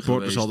wisselingen veel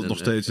supporters geweest. altijd nog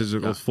steeds. Het is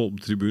ook altijd vol op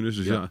de tribunes.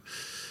 Dus ja.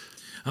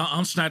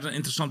 Hans snijdt een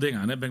interessant ding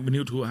aan. Ben ik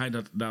benieuwd hoe hij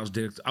daar als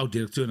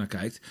oud-directeur naar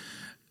kijkt.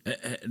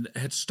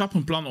 Het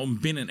stappenplan om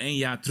binnen 1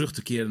 jaar terug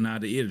te keren naar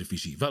de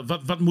Eredivisie.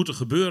 Wat moet er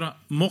gebeuren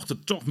mocht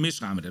het toch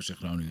misgaan met FC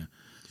Groningen?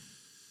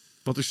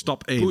 Wat is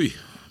stap 1?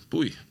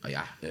 Poei. Nou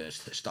ja,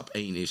 stap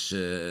 1 is...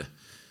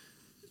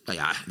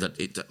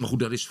 maar goed,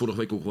 daar is vorige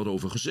week ook wat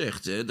over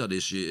gezegd. Hè. Dat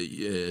is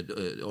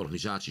de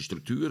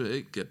organisatiestructuur. Hè.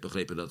 Ik heb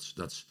begrepen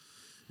dat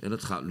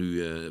gaat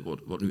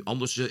wordt nu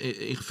anders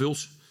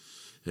ingevuld.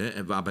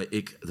 En waarbij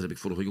dat heb ik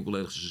vorige week ook al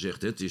ergens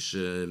gezegd, het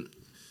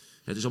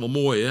is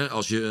allemaal mooi, hè,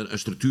 als je een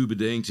structuur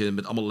bedenkt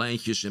met allemaal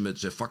lijntjes en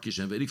met vakjes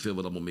en weet ik veel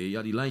wat allemaal meer.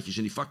 Ja, die lijntjes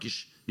en die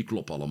vakjes, die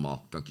kloppen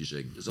allemaal, kan ik je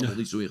zeggen. Dat is allemaal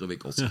niet zo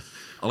ingewikkeld. Ja.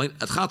 Alleen,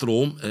 het gaat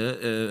erom,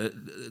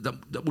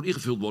 dat moet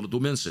ingevuld worden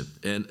door mensen.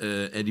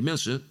 En die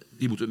mensen,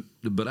 die moeten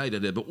de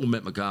bereidheid hebben om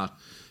met elkaar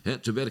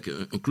te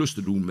werken, een klus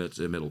te doen met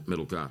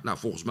elkaar. Nou,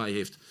 volgens mij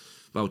heeft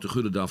Wouter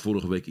Gudde daar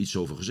vorige week iets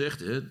over gezegd.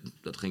 Hè.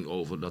 Dat ging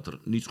over dat er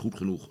niet goed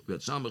genoeg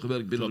werd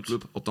samengewerkt binnen de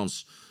club.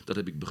 Althans, dat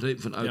heb ik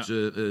begrepen vanuit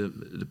de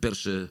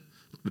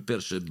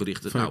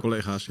persberichten. Van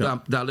collega's,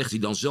 ja. Daar legt hij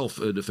dan zelf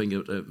de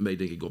vinger mee,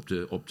 denk ik,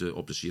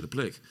 op de zere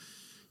plek.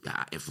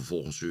 Ja, en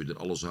vervolgens zul je er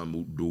alles aan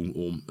moeten doen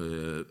om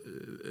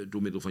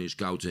door middel van je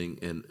scouting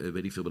en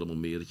weet ik veel wat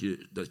allemaal meer,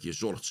 dat je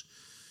zorgt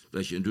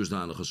dat je een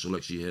dusdanige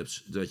selectie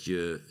hebt, dat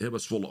je,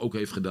 wat Zwolle ook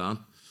heeft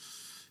gedaan,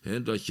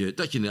 dat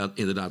je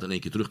inderdaad in 1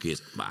 keer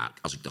terugkeert. Maar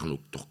als ik dan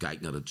ook toch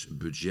kijk naar het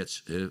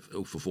budget,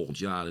 ook voor volgend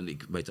jaar, en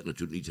ik weet dat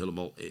natuurlijk niet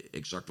helemaal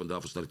exact, want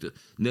daarvoor sta ik er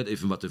net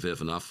even wat te ver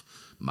vanaf.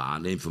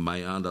 Maar neem van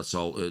mij aan, dat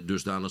zal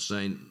dusdanig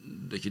zijn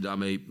dat je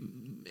daarmee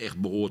echt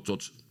behoort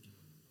tot,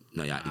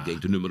 ik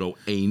denk de nummer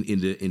 1 in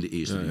de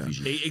eerste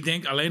divisie. Ik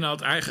denk alleen al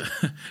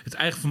het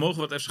eigen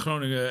vermogen wat FC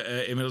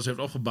Groningen inmiddels heeft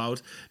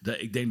opgebouwd.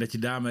 Ik denk dat je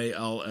daarmee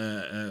al,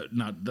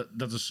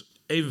 dat is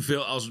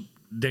evenveel als,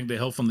 denk de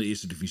helft van de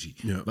eerste divisie.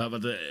 Ja.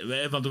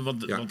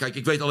 Kijk,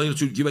 ik weet alleen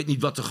natuurlijk, je weet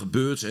niet wat er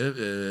gebeurt.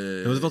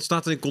 Hè. Wat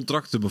staat er in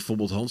contracten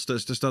bijvoorbeeld, Hans?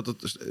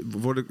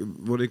 Worden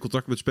in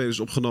contracten met spelers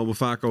opgenomen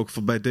vaak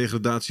ook bij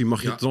degradatie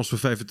mag je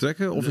transfervrij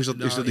vertrekken? Of is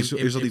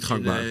dat niet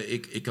gangbaar?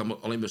 Ik kan me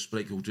alleen maar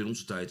spreken hoe het in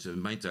onze tijd,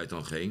 mijn tijd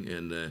dan ging.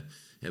 En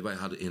wij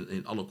hadden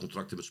in alle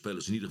contracten met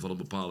spelers in ieder geval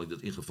een bepaling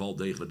dat in geval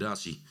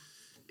degradatie,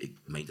 ik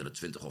meen dat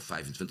het 20% of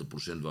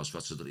 25% was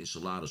wat ze er in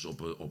salaris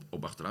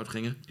op achteruit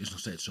gingen. Is nog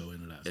steeds zo,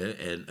 inderdaad.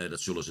 En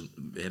dat zullen ze...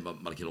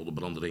 Mark-Jan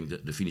Oldenbrandering,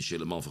 de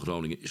financiële man van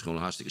Groningen, is gewoon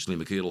een hartstikke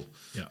slimme kerel.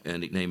 Ja.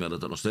 En ik neem aan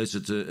dat dat nog steeds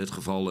het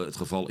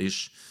geval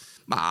is.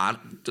 Maar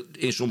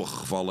in sommige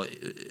gevallen,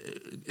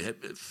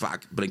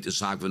 vaak brengt een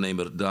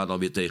zaakwaarnemer daar dan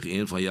weer tegen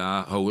in. Van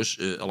ja,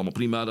 allemaal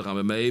prima, daar gaan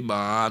we mee.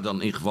 Maar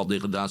dan in geval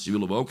degradatie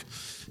willen we ook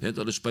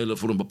dat een speler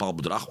voor een bepaald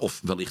bedrag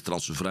of wellicht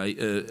transfervrij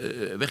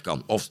weg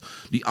kan. Of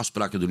die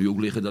afspraken er nu ook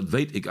liggen, dat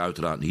weet ik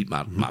uiteraard niet.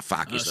 Maar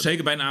vaak is dat...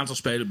 Zeker bij een aantal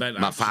spelers.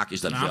 Maar vaak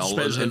is dat wel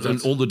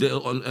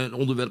een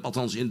onderwerp,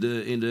 althans in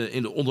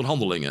de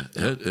onderhandelingen.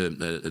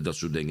 Dat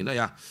soort dingen. Nou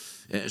ja...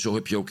 Zo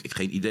heb je ook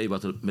geen idee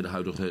wat er met de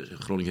huidige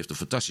Groningen heeft. Een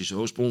fantastische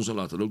hoofdsponsor,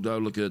 laat dat ook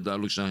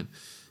duidelijk zijn.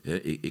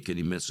 Ik ken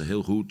die mensen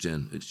heel goed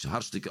en het is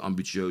hartstikke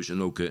ambitieus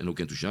en ook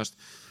enthousiast.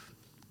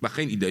 Maar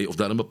geen idee of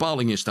daar een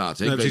bepaling in staat.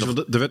 Hè? Nee, precies,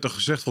 er werd toch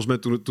gezegd,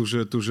 volgens mij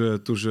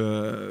toen ze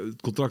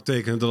het contract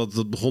tekenen,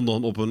 dat begon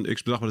dan op een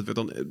x-bedrag, maar het werd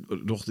dan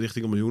nog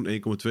richting 1 miljoen,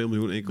 1,2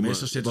 miljoen, 1,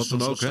 meestal zit er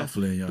zo'n soort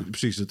staffeling, ja.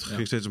 Precies, het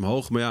ging steeds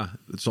omhoog, maar ja,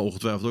 het zal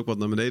ongetwijfeld ook wat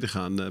naar beneden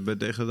gaan bij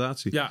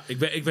degradatie. Ja,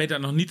 ik weet daar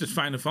nog niet het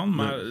fijne van,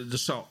 maar er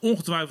zal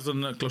ongetwijfeld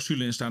een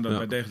clausule in staan dat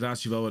bij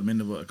degradatie wel wat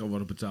minder kan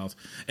worden betaald.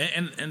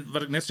 En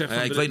wat ik net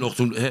zeg... ik weet nog,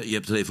 toen, je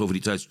hebt het even over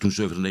die tijd, toen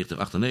 97,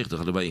 98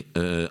 hadden wij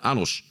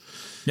Anos.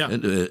 Ja.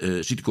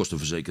 En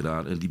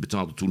ziektekostenverzekeraar. En die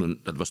betaalde toen,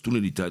 dat was toen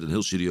in die tijd een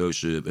heel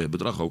serieus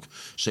bedrag ook, 750.000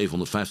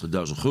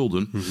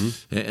 gulden. Mm-hmm.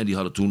 En die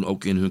hadden toen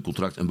ook in hun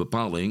contract een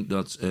bepaling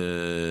dat 50%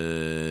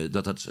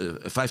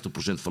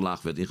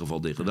 verlaagd werd in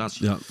geval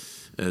degradatie. Ja.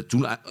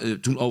 toen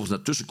overigens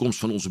naar tussenkomst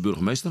van onze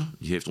burgemeester.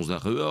 Die heeft ons daar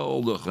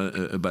geweldig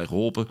bij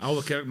geholpen.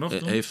 Oude Kerk nog?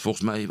 Heeft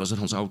volgens mij, was het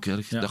Hans Oude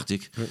Kerk, dacht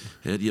ik.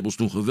 Die hebben ons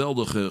toen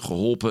geweldig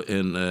geholpen.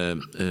 En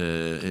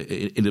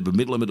in het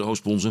bemiddelen met de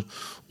hoofdsponsor.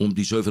 Om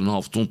die 7,5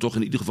 ton toch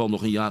in ieder geval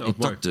nog een jaar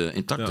intact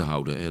te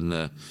houden.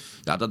 En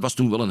dat was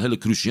toen wel een hele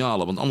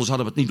cruciale. Want anders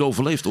hadden we het niet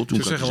overleefd, hoor.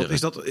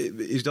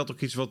 Is dat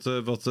ook iets wat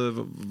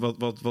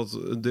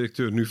een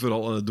directeur nu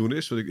vooral aan het doen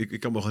is? Want ik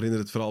kan me herinneren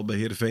het verhaal bij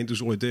Heerenveen toen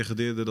ze ooit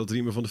degradeerden, dat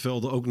Riemer van der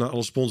Velde ook naar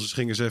alle sponsors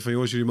ging en zei van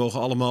jongens, jullie mogen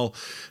allemaal 50%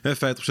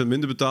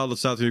 minder betalen. Dat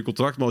staat in je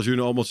contract. Maar als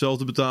jullie allemaal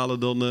hetzelfde betalen,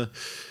 dan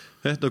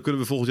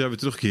kunnen we volgend jaar weer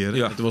terugkeren.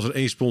 Ja. En toen was er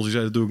één sponsor die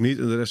zei dat doe ik niet.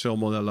 En de rest zei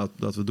allemaal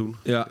laten we doen.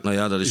 Ja, nou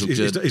ja, dat is ook...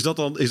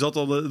 Is dat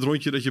dan het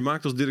rondje dat je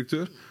maakt als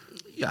directeur?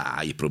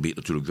 Ja, je probeert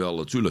natuurlijk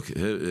wel te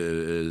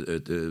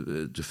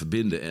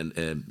verbinden. En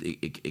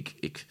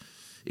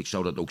ik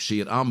zou dat ook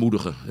zeer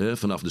aanmoedigen.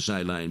 Vanaf de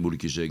zijlijn moet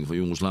ik je zeggen van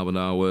jongens, laten we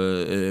nou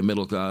met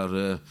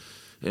elkaar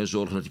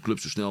zorgen dat die club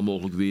zo snel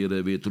mogelijk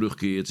weer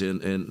terugkeert.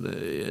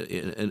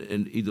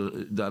 En ieder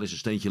daar is een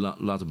steentje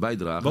laten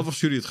bijdragen. Wat was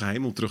jullie het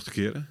geheim om terug te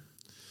keren?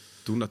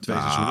 Toen na 2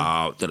 seizoenen?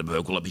 Nou, daar hebben we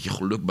ook wel een beetje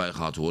geluk bij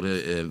gehad, hoor.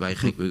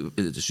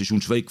 Het seizoen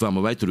 2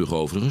 kwamen wij terug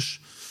overigens.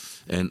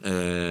 En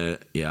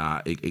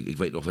ik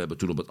weet nog, we hebben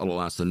toen op het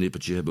allerlaatste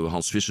nippertje hebben we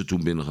Hans Visser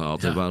toen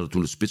binnengehaald. Ja. En waren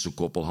toen het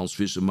spitsenkoppel Hans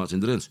Visser, Martin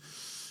Drent.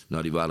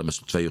 Nou, die waren met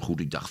z'n tweeën goed.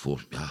 Ik dacht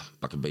voor,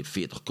 pak een beetje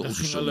 40 goals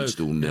of zoiets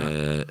toen.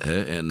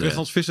 Kreeg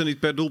Hans Visser niet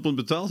per doelpunt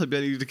betaald? Heb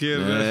jij niet de keer...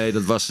 Nee,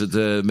 dat was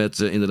het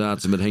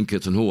inderdaad met Henk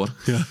ten Hoor.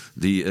 Ja.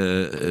 Die 75.000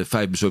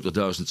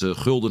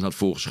 gulden had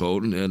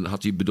voorgeschoten. En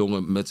had hij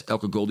bedongen met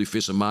elke goal die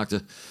Visser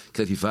maakte,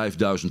 kreeg hij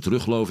 5.000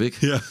 terug, geloof ik.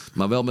 Ja.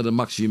 Maar wel met een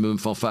maximum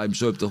van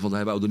 75, want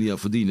hij wou er niet aan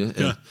verdienen.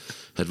 Ja.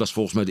 Het was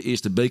volgens mij de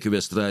eerste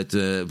bekerwedstrijd.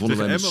 Wonnen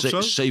wij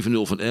met 7-0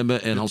 van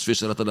Emmen. En Hans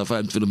Visser had er na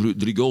 25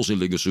 minuten 3 goals in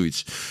liggen,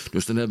 zoiets.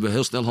 Dus dan hebben we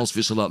heel snel Hans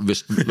Visser laten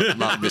wisselen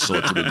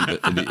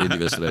in die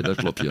wedstrijd. Dat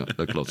klopt, ja.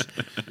 Dat klopt.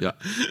 Ja.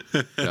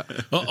 Ja.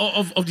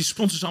 Of die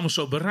sponsors allemaal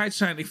zo bereid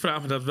zijn, ik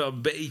vraag me dat wel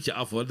een beetje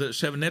af, hoor. Ze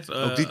hebben net...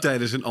 Ook die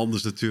tijden zijn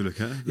anders natuurlijk,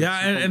 hè?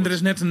 Ja, en er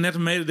is net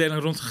een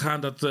mededeling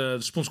rondgegaan dat de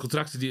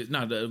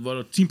sponsorcontracten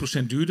worden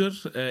 10%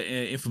 duurder.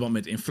 In verband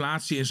met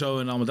inflatie en zo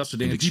en allemaal dat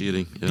soort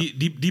dingen.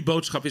 Die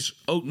boodschap is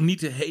ook niet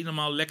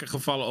helemaal lekker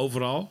gevallen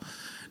overal.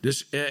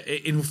 Dus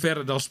in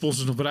hoeverre dan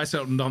sponsors nog bereid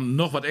zijn om dan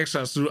nog wat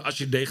extra's te doen als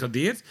je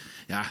degradeert.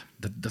 Ja,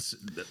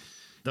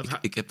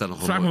 ik heb daar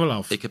nog vraag me wel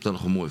af. Ik heb daar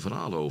nog een mooi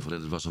verhaal over.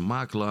 Het was een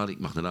makelaar, ik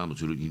mag de naam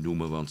natuurlijk niet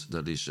noemen, want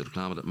dat is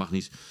reclame, dat mag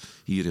niet.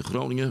 Hier in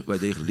Groningen, wij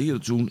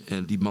degradeerden toen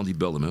en die man die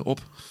belde mij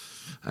op.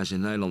 Hij zei,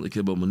 Nijland, ik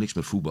heb helemaal niks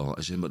met voetbal.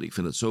 Hij zei, maar ik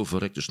vind het zo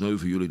verrekte sneu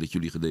voor jullie dat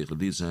jullie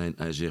gedegradeerd zijn.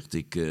 Hij zegt,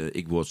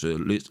 ik word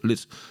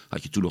lid.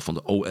 Had je toen nog van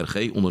de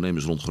ORG,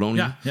 Ondernemers Rond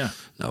Groningen. Ja.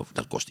 Nou,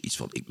 dat kost iets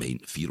van, ik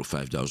meen 4.000 of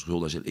 5.000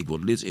 gulden. Hij zegt, ik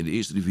word lid in de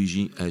eerste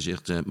divisie. Hij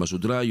zegt, maar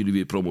zodra jullie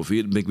weer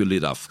promoveren, ben ik weer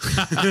lid af.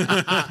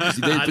 Dus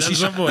die deed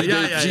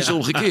precies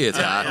omgekeerd.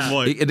 Ja.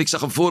 Mooi. Ik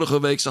zag hem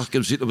vorige week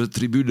zitten op de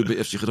tribune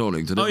bij FC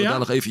Groningen. Toen hebben we daar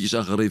nog eventjes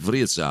aan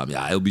gerefereerd samen.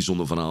 Ja, heel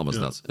bijzonder verhaal was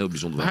dat. Heel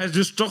bijzonder verhaal.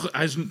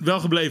 Hij is wel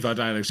gebleven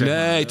uiteindelijk, zeg maar.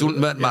 Nee,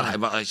 toen... Maar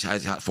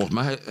volgens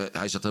mij,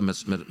 hij zat er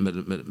met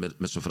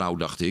zijn vrouw,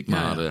 dacht ik.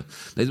 Maar dat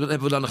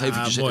hebben we daar nog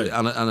eventjes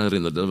aan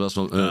herinnerd. Dat was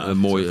wel een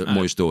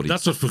mooie story.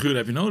 Dat soort figuren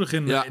heb je nodig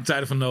in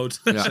tijden van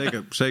nood.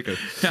 Ja. Zeker.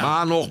 Ja.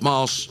 Maar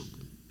nogmaals,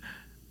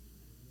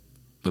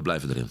 we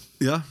blijven erin.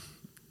 Ja?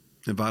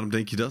 En waarom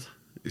denk je dat?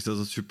 Is dat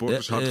het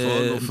supportershart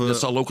gewoon? Of, dat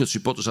zal ook het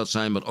supportershart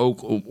zijn, maar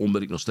ook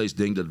omdat ik nog steeds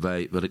denk dat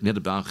wij, wat ik net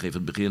heb aangegeven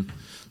aan het begin,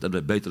 dat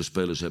wij betere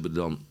spelers hebben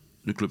dan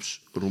de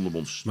clubs rondom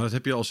ons. Maar dat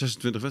heb je al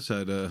 26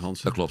 wedstrijden,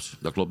 Hans. Dat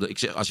klopt. Ik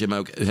zeg, als je mij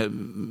ook...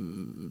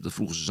 dat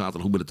vroegen ze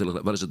zaterdag ook bij de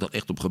Telegraaf. Waar is het dan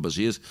echt op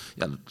gebaseerd?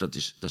 Ja, dat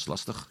is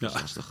lastig. Ja.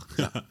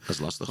 Dat is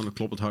lastig. Gewoon een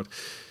kloppend hart.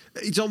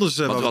 Iets anders...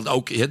 Want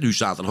ook, nu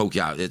zaterdag ook,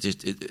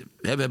 we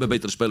hebben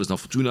betere spelers dan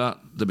Fortuna. Daar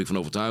ben ik van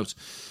overtuigd.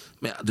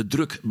 Maar ja, de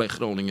druk bij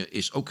Groningen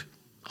is ook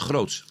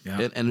groot.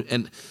 Ja.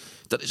 En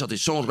dat is altijd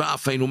zo'n raar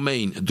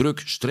fenomeen.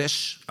 Druk,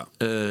 stress...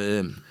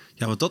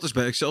 Ja, want dat is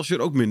bij Excelsior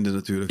ook minder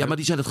natuurlijk. Ja, maar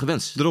die zijn het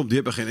gewend. Daarom, die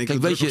hebben geen enkele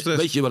druk of stress.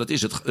 Weet je wat het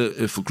is?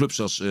 Voor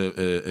clubs als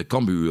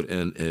Cambuur...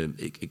 en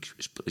ik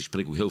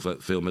spreek ook heel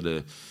veel met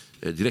de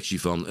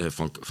directie van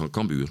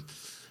Cambuur.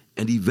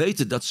 En die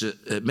weten dat ze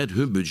met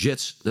hun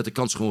budget... dat de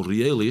kans gewoon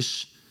reëel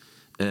is...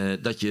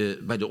 dat je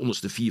bij de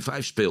onderste 4-5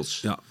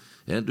 speelt.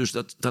 Ja. Dus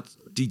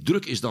die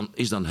druk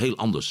is dan heel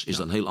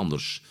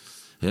anders.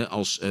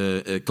 Als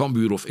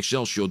Cambuur of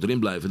Excelsior erin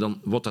blijven,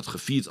 dan wordt dat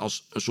gevierd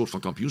als een soort van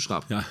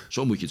kampioenschap. Ja.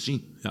 Zo moet je het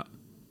zien.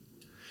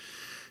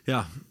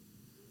 Ja.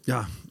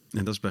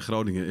 En dat is bij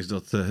Groningen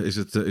is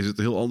het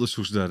heel anders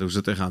hoe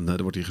ze tegenaan.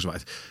 Daar wordt hier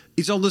gezwaaid.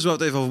 Iets anders waar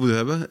we het even over moeten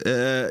hebben.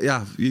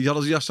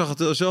 Je zag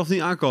het zelf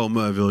niet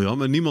aankomen,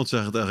 William. En niemand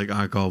zag het eigenlijk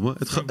aankomen.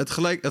 Het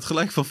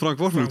gelijk van Frank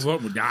Wormoed.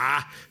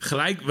 Ja,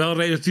 gelijk, wel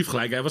relatief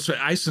gelijk. Hij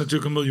eiste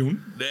natuurlijk 1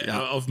 miljoen.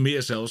 Of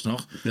meer zelfs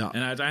nog. Ja.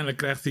 En uiteindelijk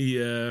krijgt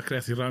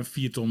hij ruim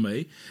 4 ton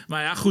mee.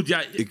 Maar ja, goed.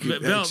 Ja,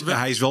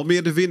 hij is wel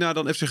meer de winnaar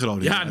dan FC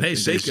Groningen. Ja, nee,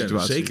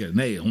 zeker.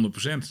 Nee, 100%.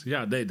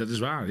 Ja, nee, dat is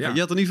waar. Ja. Je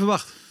had het niet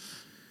verwacht.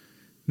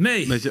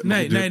 Nee.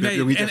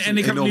 En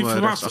ik had het niet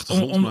verwacht,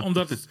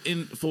 omdat het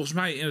volgens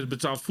mij in het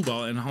betaald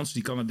voetbal, en Hans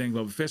die kan het denk ik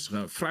wel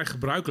bevestigen, vrij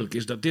gebruikelijk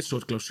is dat dit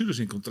soort clausules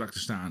in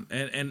contracten staan.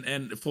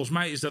 En volgens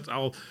mij is dat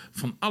al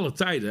van alle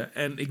tijden.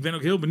 En ik ben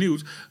ook heel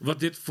benieuwd wat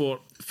dit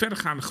voor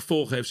verdergaande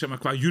gevolgen heeft, zeg maar,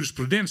 qua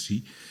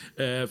jurisprudentie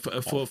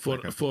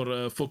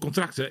voor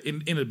contracten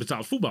in het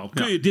betaald voetbal.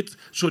 Kun je dit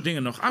soort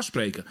dingen nog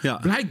afspreken? Ja.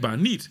 Blijkbaar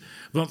niet.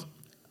 Want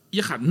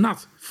je gaat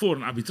nat voor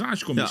een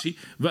arbitragecommissie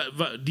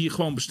die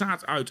gewoon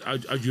bestaat uit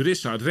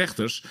juristen, uit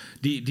rechters,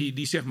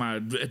 die zeg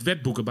maar het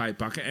wetboek erbij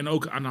pakken. En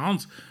ook aan de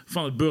hand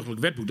van het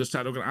burgerlijk wetboek, dat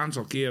staat ook een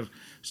aantal keer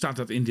staat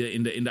dat in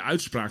de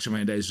uitspraak, zeg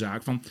maar, in deze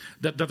zaak, van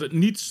dat het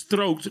niet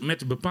strookt met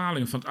de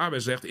bepalingen van het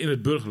arbeidsrecht in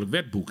het burgerlijk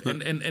wetboek. Ja.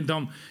 En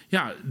dan,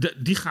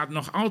 die gaat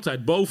nog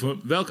altijd boven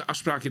welke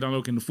afspraak je dan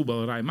ook in de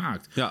voetballerij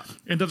maakt. Ja.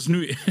 En dat is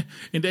nu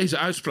in deze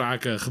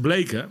uitspraak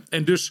gebleken.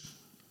 En dus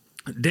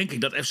denk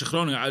ik dat FC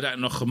Groningen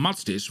uiteindelijk nog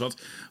gematst is.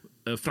 Want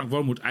Frank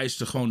Wormoed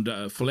eiste gewoon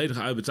de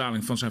volledige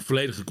uitbetaling van zijn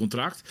volledige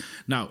contract.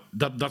 Nou,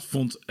 dat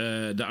vond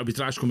de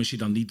arbitragecommissie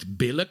dan niet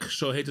billijk,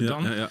 zo heet het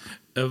dan. Ja.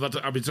 Wat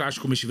de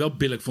arbitragecommissie wel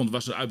billijk vond,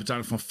 was de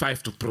uitbetaling van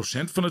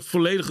 50% van het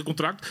volledige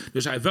contract.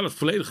 Dus hij heeft wel het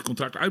volledige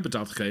contract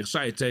uitbetaald gekregen.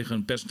 Zij het tegen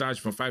een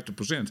percentage van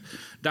 50%.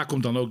 Daar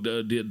komt dan ook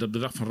de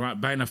bedrag van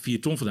bijna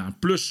 4 ton vandaan.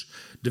 Plus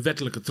de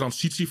wettelijke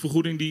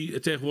transitievergoeding die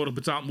tegenwoordig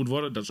betaald moet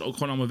worden. Dat is ook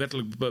gewoon allemaal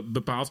wettelijk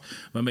bepaald.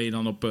 Waarmee je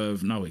dan op,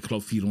 ik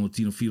geloof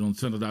 410 of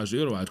 420.000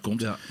 euro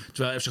uitkomt. Ja.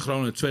 Terwijl FC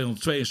Groningen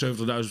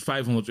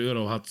 272.500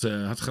 euro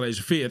had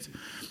gereserveerd.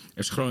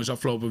 FC Groningen is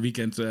afgelopen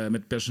weekend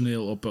met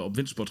personeel op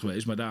wintersport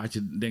geweest. Maar daar had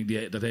je denk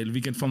ik dat hele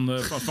weekend van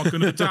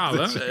kunnen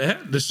betalen.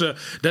 Dus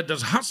dat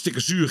is hartstikke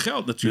zuur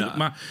geld natuurlijk. Ja.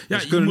 Maar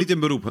ze kunnen niet in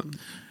beroep, hè?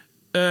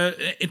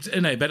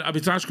 Nee, bij de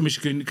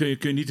arbitragecommissie kun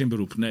je niet in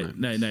beroep.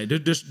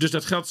 Nee. Dus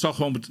dat geld zal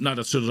gewoon...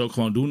 dat zullen ze ook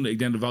gewoon doen. Ik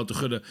denk dat Wouter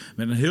Gudde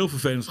met een heel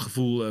vervelend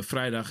gevoel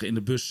vrijdag in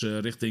de bus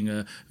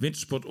richting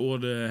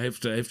wintersportorde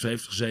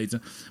heeft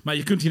gezeten. Maar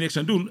je kunt hier niks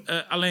aan doen.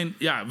 Alleen,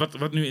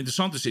 wat nu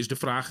interessant is de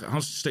vraag...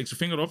 Hans steekt zijn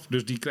vinger op,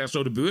 dus die krijgt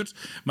zo de beurt.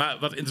 Maar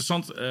wat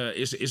interessant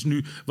is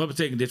nu... Wat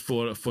betekent dit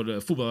voor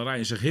de voetballerij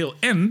in zijn geheel?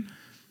 En...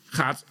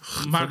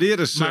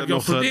 Verderes nog,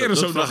 dat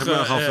vraag ik me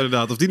af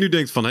inderdaad. Of die nu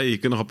denkt van, je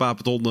kunt nog een paar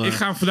ton... Ik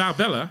ga hem vandaag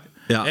bellen.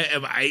 Ja.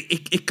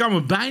 Ik kan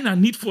me bijna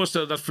niet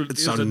voorstellen dat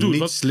Verderes dat doet. Het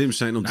zou niet slim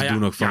zijn om te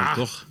doen ook van,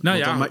 toch?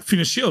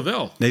 Financieel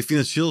wel. Nee,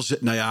 financieel...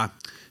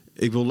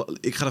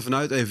 Ik ga ervan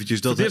uit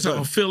eventjes dat... Dit is al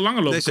een veel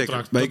langer lopend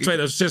contract. Dan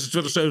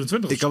 2026,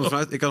 2027.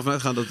 Ik kan ervan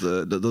uitgaan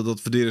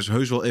dat Verderes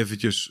heus wel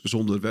eventjes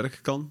zonder werk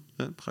kan.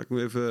 Ga ik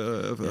me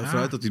even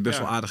vanuit dat hij best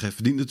wel aardig heeft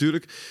verdiend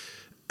natuurlijk.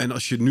 En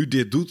als je nu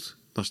dit doet...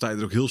 dan sta je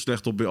er ook heel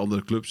slecht op bij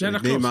andere clubs. Ja, en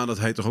ik neem aan dat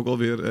hij toch ook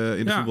alweer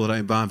in de voetballerij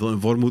een baan wil. En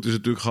Wormoed is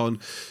natuurlijk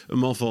gewoon een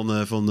man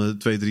van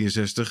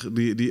 2,63.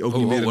 Die ook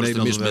niet meer in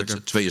Nederland werken.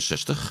 Met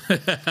 62?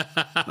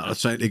 Dat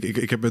zijn,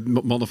 ik heb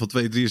met mannen van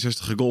 2,63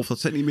 gegolfd. Dat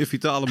zijn niet meer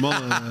vitale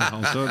mannen,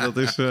 Hans. Hoor. Dat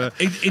is...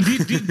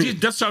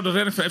 dat zou de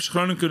redding van FC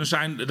Groningen kunnen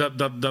zijn.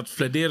 Dat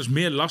Flederis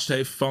meer last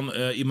heeft van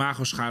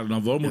imagoschade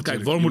dan Wormoed. Ja,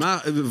 kijk,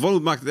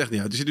 Wormoed maakt het echt niet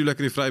uit. Die zit nu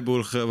lekker in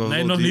Vrijburg.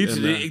 Nee, nog niet.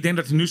 Ik denk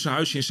dat hij nu zijn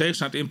huisje in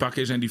Zeeg aan het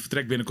inpakken is. En die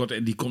vertrekt binnenkort.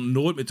 En die komt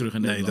nooit meer terug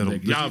in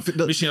Nederland.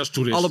 Misschien als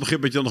toerist. Alle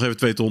begrip dat je dan nog even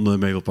 2 ton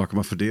mee wil pakken.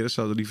 Maar Verderes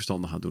zou er niet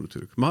verstandig aan doen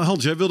natuurlijk. Maar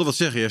Hans, jij wilde wat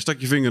zeggen. Jij stak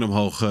je vinger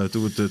omhoog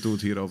toen we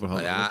het hierover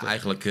hadden.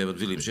 Eigenlijk wat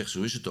Willem zegt,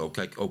 zo is het ook.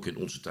 Kijk, ook in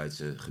onze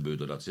tijd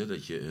gebeurde dat.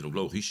 Dat je, ook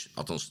logisch,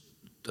 althans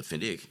dat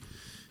vind ik...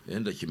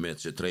 dat je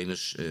met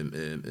trainers,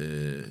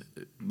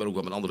 maar ook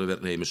wel met andere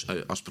werknemers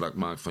afspraak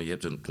maakt van je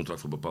hebt een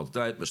contract voor een bepaalde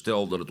tijd. Maar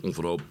stel dat het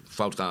onverhoopt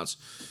fout gaat,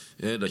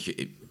 dat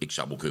je, ik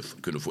zou ook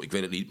kunnen voor, ik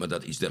weet het niet, maar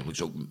dat iets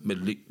dergelijks ook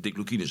met Dick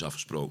Lukien is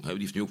afgesproken. Die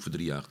heeft nu ook voor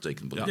 3 jaar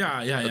getekend.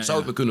 Dat zou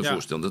ik me kunnen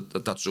voorstellen,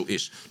 dat zo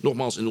is.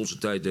 Nogmaals, in onze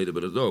tijd deden we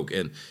dat ook.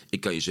 En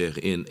ik kan je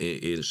zeggen,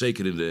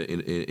 zeker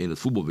in het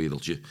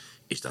voetbalwereldje,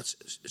 is dat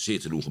zeer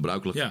te doen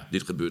gebruikelijk. Ja.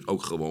 Dit gebeurt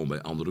ook gewoon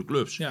bij andere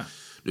clubs. Ja.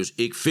 Dus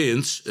ik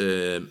vind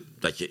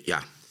dat je,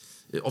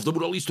 of er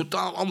moet al iets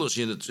totaal anders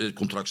in het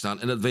contract staan.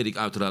 En dat weet ik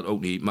uiteraard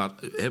ook niet. Maar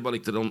wat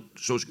ik er dan,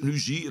 zoals ik nu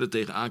zie en er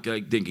tegenaan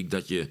kijk, denk ik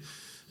dat je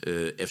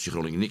FC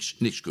Groningen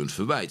niks kunt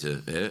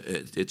verwijten.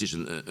 Het is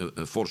een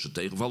forse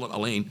tegenvaller.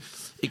 Alleen,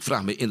 ik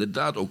vraag me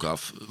inderdaad ook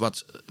af,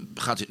 wat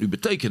gaat dit nu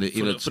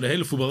betekenen voor de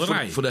hele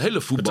voetballerij? Voor de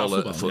hele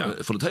voetballen,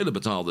 voor het hele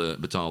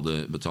betaalde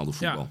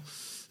voetbal.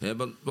 Ja.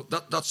 Want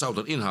dat zou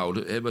dan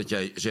inhouden. Want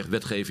jij zegt,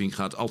 wetgeving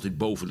gaat altijd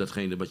boven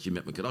datgene wat je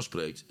met elkaar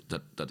afspreekt.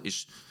 Dat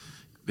is...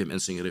 Wim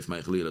Ensinger heeft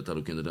mij geleerd dat dat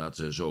ook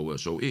inderdaad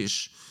zo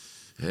is.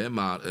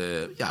 Maar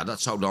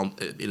dat zou dan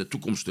in de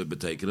toekomst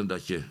betekenen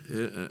dat je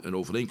een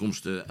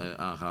overeenkomst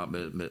aangaat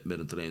met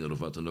een trainer of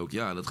wat dan ook.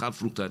 Ja, en dat gaat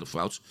vroegtijdig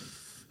fout.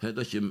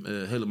 Dat je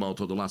hem helemaal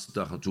tot de laatste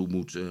dag aan toe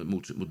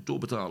moet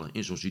doorbetalen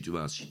in zo'n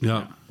situatie.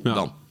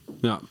 Dan.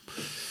 Ja.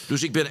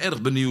 Dus ik ben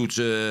erg benieuwd...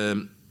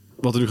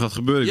 wat er nu gaat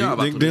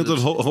gebeuren. Ik denk dat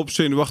een hoop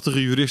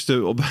zenuwachtige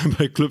juristen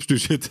bij clubs nu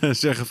zitten en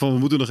zeggen van we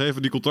moeten nog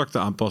even die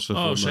contracten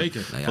aanpassen.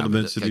 Zeker. Van de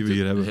mensen die we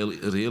hier hebben.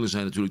 Het reële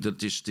zijn natuurlijk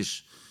dat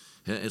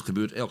het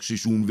gebeurt elk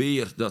seizoen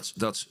weer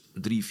dat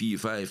 3, 4,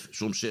 5,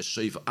 soms 6,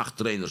 7, 8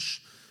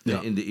 trainers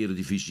in de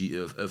eredivisie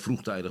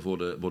vroegtijdig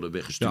worden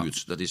weggestuurd.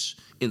 Ja. Dat is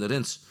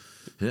inherent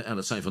aan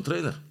het zijn van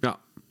trainer. Ja,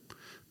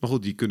 maar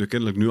goed, die kunnen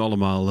kennelijk nu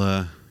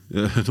allemaal...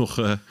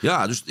 nog,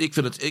 Ja, dus ik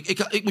vind het.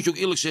 Ik moet je ook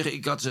eerlijk zeggen,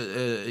 ik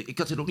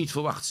had het ook niet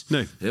verwacht.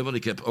 Nee. Want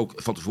ik heb ook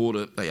van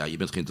tevoren, je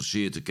bent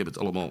geïnteresseerd. Ik heb het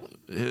allemaal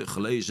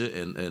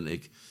gelezen en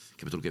ik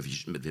heb het ook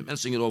eventjes met Wim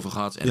Ensinger over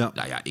gehad. En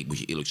ik moet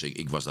je eerlijk zeggen,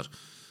 ik was daar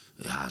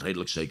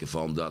redelijk zeker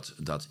van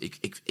dat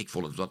ik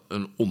vond het wat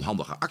een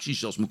onhandige actie,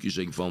 zelfs moet je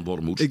zeggen, van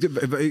Wormoed. Ik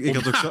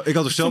had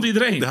ook zelf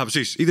iedereen. Ja,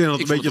 precies. Iedereen had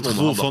een beetje het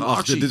gevoel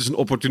van, dit is een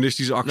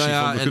opportunistische actie.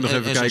 We kunnen nog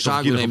even kijken of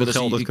ik hier nog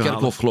geld uit kan halen.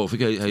 Kerkhoff, geloof ik,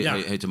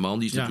 heet de man.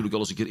 Die is natuurlijk al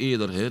eens een keer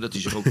eerder, dat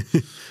hij zich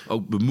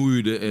ook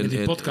bemoeide. En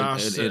die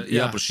podcast.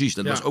 Ja, precies.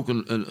 Dat was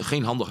ook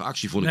geen handige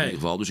actie, vond ik in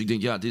ieder geval. Dus ik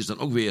denk, dit is dan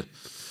ook weer...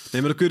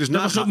 Nee, maar dan kun je dus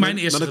dat was ook mijn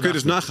eerste kun je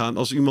dus nagaan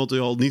als iemand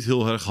al niet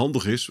heel erg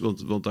handig is,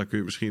 want daar kun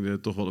je misschien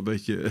toch wel een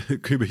beetje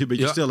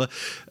stellen.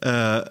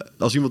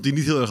 Als iemand die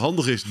niet heel erg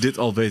handig is dit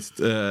al weet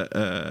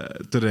te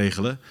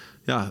regelen.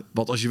 Ja,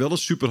 wat als je wel een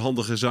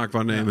superhandige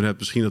zaakwaarnemer hebt,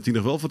 misschien dat die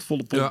nog wel voor het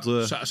volle pond...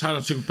 Zou dat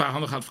natuurlijk een paar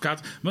handige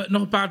advocaten... Maar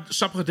nog een paar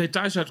sappige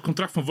details uit het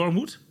contract van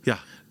Wormoed. Ja.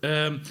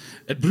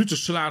 Het bruto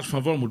salaris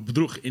van Wormoed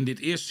bedroeg in dit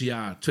eerste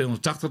jaar €280.000.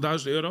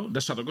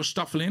 Daar zat ook een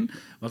staffel in.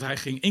 Want hij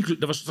ging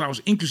dat was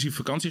trouwens inclusief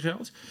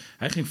vakantiegeld.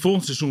 Hij ging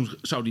volgend seizoen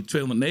zou die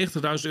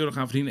 €290.000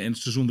 gaan verdienen. En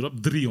het seizoen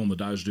erop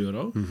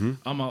 €300.000. Mm-hmm.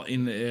 Allemaal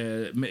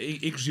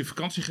inclusief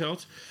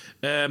vakantiegeld.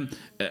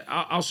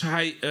 Als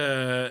hij,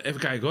 even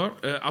kijken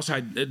hoor. Als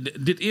hij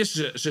dit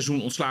eerste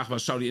seizoen ontslagen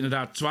was, zou hij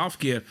inderdaad 12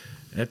 keer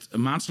het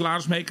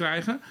maandsalaris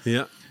meekrijgen.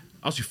 Ja.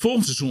 Als hij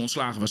volgend seizoen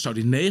ontslagen was, zou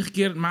hij 9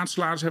 keer het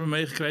maandsalaris hebben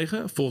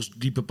meegekregen. Volgens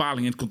die bepaling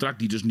in het contract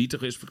die dus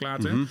nietig is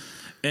verklaard. Mm-hmm.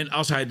 En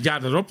als hij het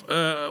jaar daarop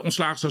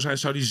ontslagen zou zijn,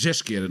 zou hij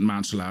 6 keer het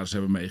maandsalaris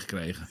hebben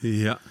meegekregen.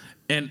 Ja.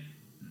 En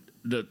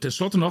ten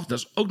slotte nog, dat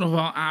is ook nog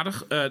wel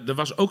aardig. Er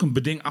was ook een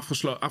beding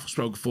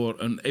afgesproken voor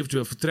een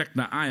eventueel vertrek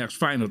naar Ajax,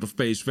 Feyenoord of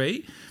PSV.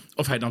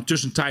 Of hij dan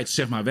tussentijds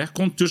zeg maar weg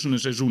kon, tussen een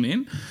seizoen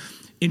in.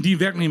 Indien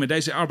werknemer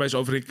deze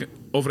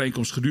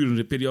arbeidsovereenkomst gedurende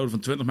de periode van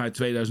 20 mei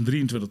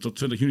 2023 tot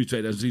 20 juni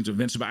 2023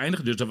 wensen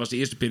beëindigen. Dus dat was de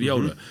eerste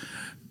periode. Mm-hmm.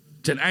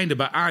 Ten einde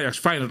bij Ajax,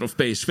 Feyenoord of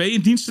PSV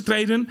in dienst te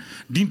treden,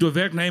 dient door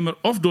werknemer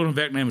of door een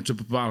werknemer te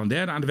bepalen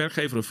derde aan de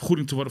werkgever een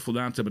vergoeding te worden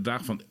voldaan ter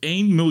bedrag van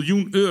 €1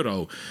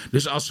 miljoen.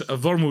 Dus als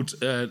Wormoed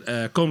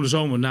komende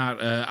zomer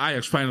naar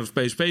Ajax, Feyenoord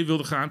of PSV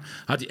wilde gaan,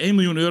 had hij €1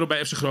 miljoen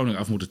bij FC Groningen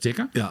af moeten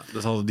tikken. Ja,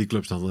 dat hadden die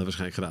clubs dan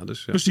waarschijnlijk gedaan.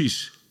 Dus, ja.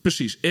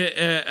 Precies.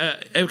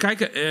 Even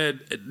kijken,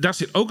 daar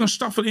zit ook een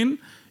staffel in.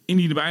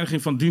 Indien de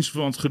beëindiging van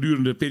dienstverband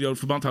gedurende de periode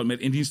verband houdt met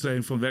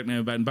indiensttreding van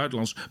werknemer bij een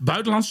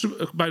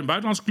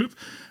buitenlandse club,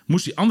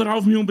 moest hij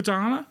 €1,5 miljoen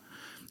betalen.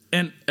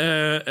 En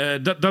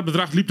dat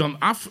bedrag liep dan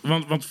af,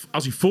 want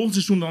als hij volgend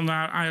seizoen dan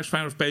naar Ajax,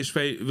 Feyenoord of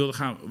PSV wilde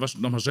gaan, was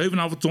het nog maar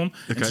 7,5 ton.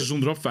 En het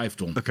seizoen erop 5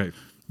 ton. Okay.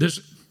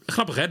 Dus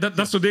grappig, hè?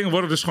 Dat soort dingen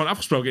worden dus gewoon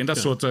afgesproken in dat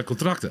soort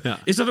contracten. Ja.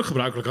 Is dat ook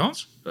gebruikelijk,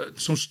 Hans?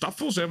 Zo'n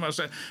staffel, zeg maar.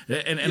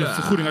 En een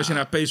vergoeding als je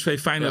naar PSV,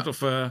 Feyenoord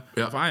of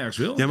Ajax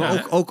wil? Ja,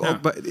 maar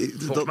ook bij...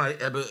 Volgens mij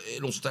hebben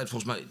in onze tijd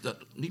dat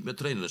niet met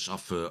trainers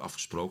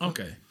afgesproken.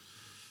 Oké.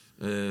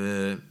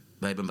 Wij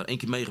hebben maar 1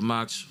 keer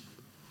meegemaakt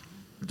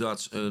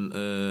dat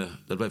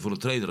wij voor een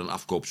trainer een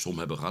afkoopsom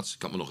hebben gehad.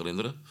 Kan me nog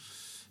herinneren.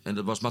 En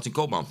dat was Martin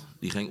Koopman.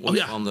 Die ging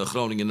van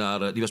Groningen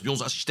naar... die was bij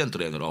ons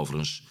assistent-trainer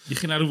overigens. Die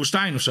ging naar de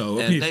woestijn of zo,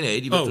 of niet?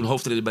 Nee, die werd toen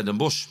hoofdtrainer bij Den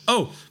Bosch.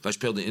 Oh. Wij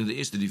speelden in de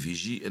eerste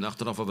divisie. En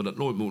achteraf hadden we dat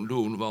nooit moeten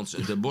doen.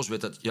 Want Den Bosch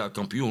werd dat jaar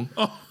kampioen.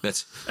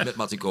 Met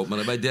Martin Koopman.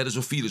 En wij derde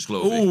of vierde,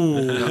 geloof ik.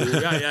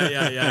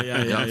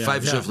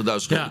 Ja. 75.000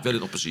 ik weet het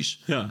nog precies.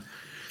 Ja.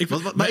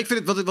 Maar ik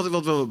vind het,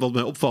 wat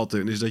mij opvalt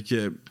is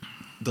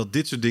dat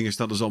dit soort dingen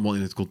staan dus allemaal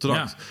in het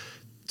contract. Ja.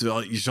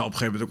 Terwijl je zou op een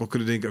gegeven moment ook wel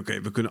kunnen denken,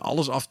 oké, we kunnen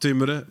alles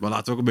aftimmeren, maar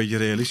laten we ook een beetje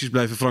realistisch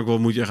blijven.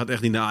 Frank, jij gaat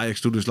echt niet naar Ajax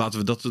toe, dus laten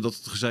we dat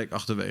het gezeik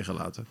achterwege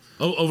laten.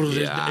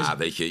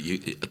 Weet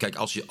je, kijk,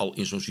 als je al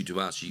in zo'n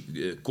situatie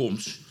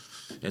komt,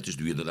 het is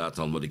nu inderdaad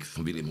dan wat ik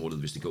van Willem hoorde, dat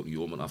wist ik ook niet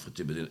om, en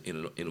afgetimmerd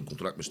in een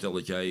contract. Maar stel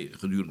dat jij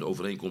gedurende de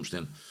overeenkomst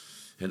en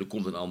er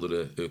komt een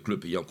andere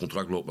club en jouw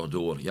contract loopt nog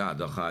door, ja,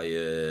 dan ga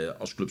je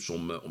als clubs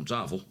om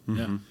tafel.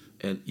 Ja.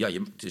 En ja,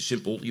 het is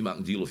simpel, je maakt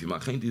een deal of je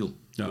maakt geen deal.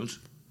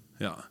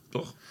 Ja.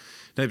 Toch?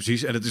 Nee,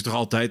 precies. En het is toch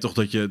altijd dat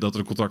er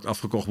een contract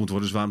afgekocht moet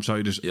worden. Dus waarom zou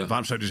je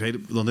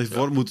dan heeft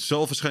Wormoed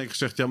zelf waarschijnlijk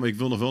gezegd, ja, maar ik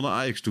wil nog wel naar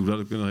Ajax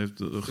toe. Dan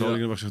heeft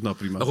Groningen gezegd, nou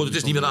prima. Maar goed, het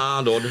is niet meer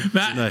aan de orde.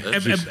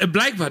 En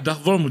blijkbaar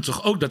dacht Wormoed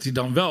toch ook dat hij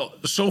dan wel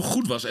zo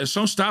goed was en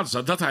zo'n status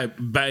had dat hij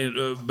bij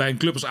een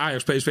club als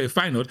Ajax, PSV of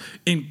Feyenoord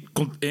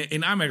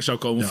in aanmerking zou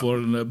komen voor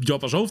een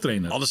job als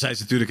hoofdtrainer. Anderzijds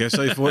natuurlijk, hè.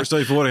 Stel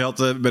je voor, hij had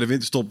bij de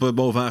winterstop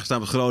bovenaan gestaan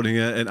met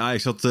Groningen en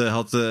Ajax had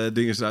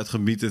dingen eruit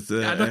gemieterd.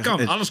 Dat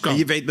kan, alles kan. En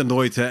je weet maar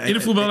nooit, hè. In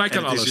de voetbal lijkt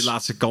het is je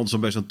laatste kans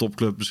om bij zo'n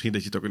topclub misschien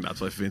dat je het ook inderdaad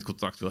wel even in het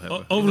contract wil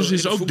hebben. Overigens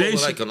is ook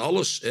deze... kan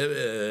alles.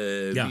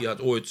 Wie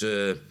had ooit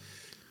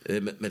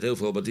Met heel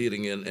veel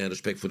waardering en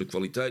respect voor de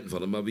kwaliteiten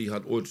van hem. Maar wie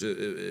had ooit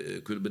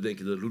kunnen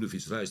bedenken dat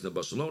Ludovic reis naar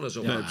Barcelona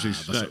zou gaan? Ja,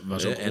 precies.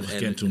 Was ook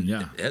ongekend toen,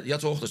 ja. Ja,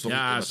 toch? Dat is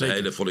toch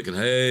zeker. vond ik een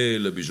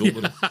hele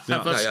bijzondere.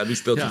 Nu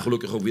speelt hij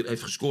gelukkig ook weer.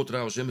 Heeft gescoord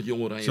trouwens met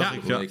Jong Oranje.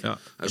 Ja.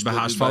 Hij bij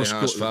HSV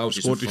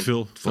scoort hij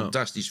veel.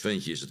 Fantastisch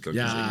ventje is het, kan ik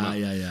zeggen.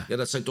 Maar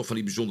dat zijn toch van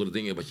die bijzondere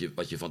dingen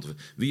wat je van...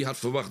 Wie had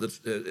verwacht dat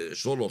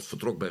Sorloth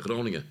vertrok bij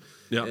Groningen?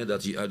 Ja. En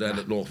dat hij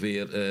uiteindelijk nog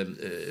weer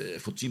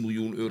voor 10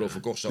 miljoen euro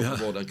verkocht zou worden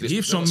aan Christophe. Die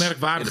heeft zo'n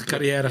merkwaardige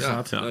carrière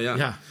gehad.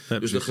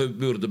 Dus er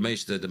gebeuren de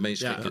meest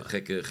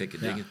gekke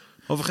dingen.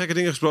 Over gekke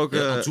dingen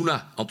gesproken.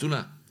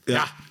 Antuna.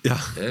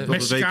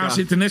 Mexicaans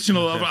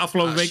international over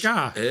afgelopen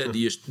WK.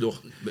 Die is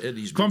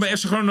kwam bij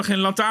FC Groningen nog geen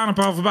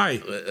lantaarnpaal voorbij.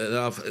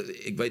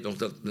 Ik weet nog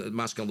dat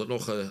Maas kan dat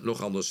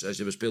nog anders. We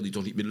speelden die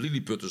toch niet met de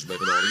Lilliputters bij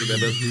Groningen.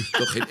 We hebben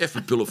toch geen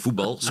effenpullen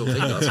voetbal. Zo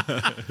ging dat.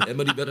 Maar die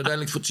werd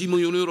uiteindelijk voor 10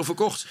 miljoen euro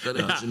verkocht. Dat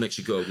is in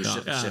Mexico. Dus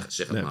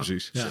zeg het maar.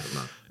 Precies. Zeg het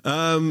maar.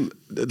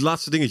 Het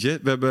laatste dingetje.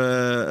 We hebben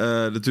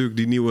natuurlijk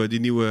die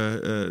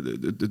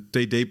nieuwe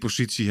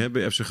TD-positie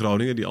bij FC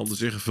Groningen. Die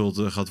anders ingevuld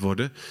gaat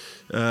worden.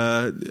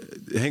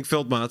 Henk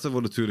Veldmate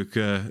wordt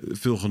natuurlijk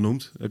veel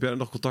genoemd. Heb jij er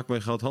nog contact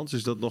mee gehad, Hans?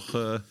 Is dat nog...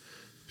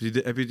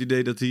 heb je het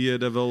idee dat hij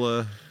daar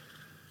wel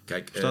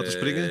staat te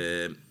springen?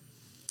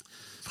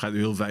 Of ga je er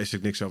heel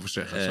wijselijk niks over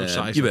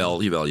zeggen?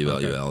 Jawel.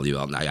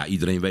 Nou ja,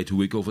 iedereen weet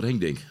hoe ik over Henk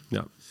denk.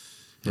 Ja.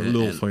 Een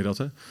lul vond je dat,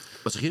 hè?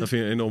 Wat zeg je? Dat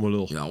vind je een enorme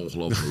lul. Ja,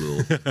 ongelooflijk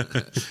lul.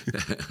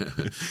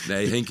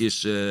 Nee, Henk is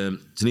ten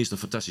eerste een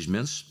fantastisch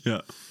mens.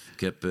 Ja. Ik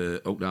heb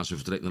ook na zijn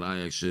vertrek naar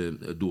Ajax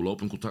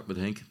doorlopend contact met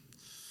Henk.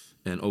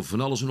 En over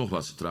van alles en nog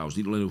wat trouwens.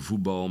 Niet alleen over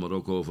voetbal, maar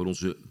ook over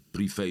onze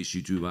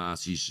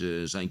privé-situaties.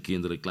 Zijn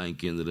kinderen,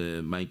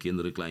 kleinkinderen, mijn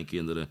kinderen,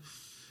 kleinkinderen.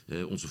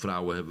 Onze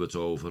vrouwen hebben we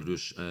het over.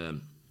 Dus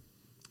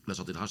dat is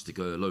altijd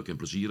hartstikke leuk en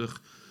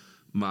plezierig.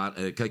 Maar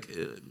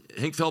kijk,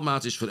 Henk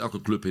Veldmate is voor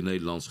elke club in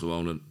Nederland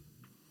gewoon een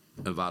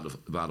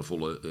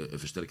waardevolle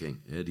versterking.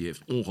 Die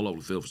heeft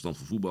ongelooflijk veel verstand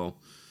van voetbal.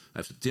 Hij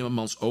heeft een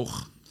timmermans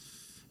oog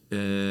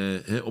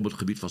op het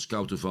gebied van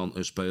scouten van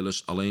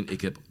spelers. Alleen,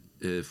 ik heb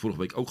vorige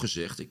week ook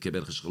gezegd, ik heb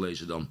ergens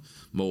gelezen dan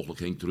mogelijk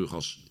Henk terug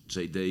als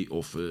CD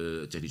of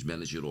technisch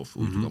manager of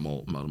hoe je het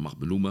allemaal maar mag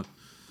benoemen.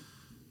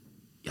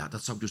 Ja,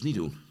 dat zou ik dus niet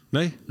doen.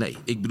 Nee? Nee,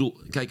 ik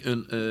bedoel, kijk,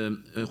 een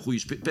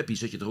goede Pepi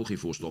zet je toch ook geen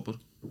voorstopper?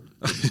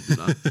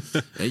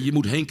 Je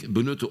moet Henk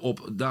benutten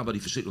op daar waar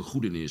hij verschrikkelijk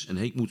goed in is. En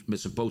Henk moet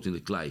met zijn poot in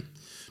de klei.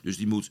 Dus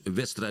die moet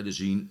wedstrijden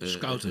zien,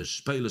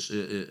 spelers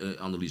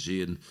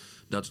analyseren.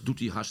 Dat doet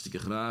hij hartstikke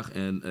graag.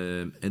 En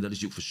daar is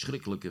hij ook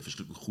verschrikkelijk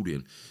goed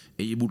in.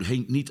 En je moet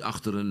Henk niet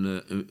achter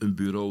een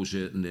bureau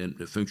zetten en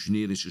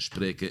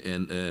functioneringsgesprekken.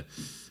 En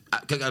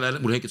kijk,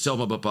 uiteindelijk moet Henk het zelf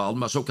maar bepalen.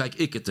 Maar zo kijk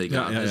ik het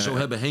tegenaan. En zo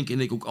hebben Henk en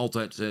ik ook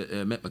altijd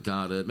met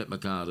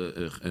elkaar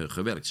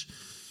gewerkt.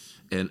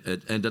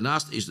 En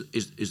daarnaast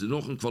is er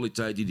nog een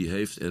kwaliteit die hij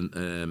heeft. En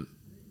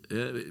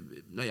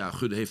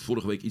Gudde heeft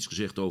vorige week iets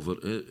gezegd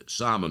over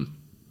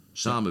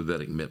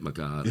samenwerking met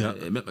elkaar. Ja.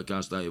 En met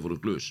elkaar sta je voor een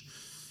klus.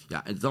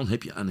 Ja, en dan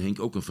heb je aan Henk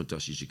ook een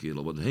fantastische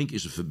kerel. Want Henk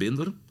is een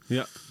verbinder.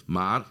 Ja.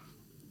 Maar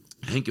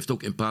Henk heeft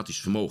ook empathisch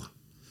vermogen.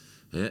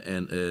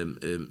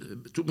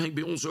 Toen Henk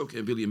bij ons ook,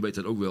 en William weet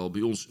dat ook wel,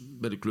 bij ons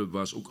bij de club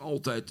was ook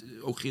altijd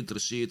ook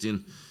geïnteresseerd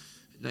in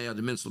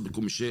de mensen op de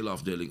commerciële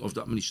afdeling of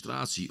de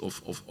administratie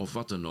of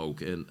wat dan ook.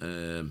 En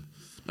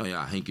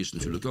Henk is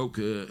natuurlijk ook,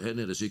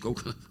 net als ik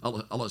ook,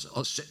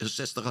 als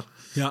 60er,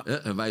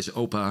 een wijze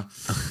opa.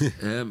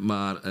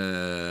 Maar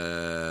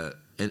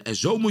en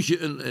zo moet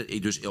je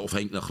dus of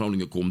Henk naar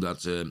Groningen komt,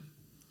 dat we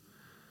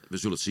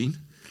zullen het zien.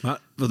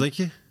 Maar wat denk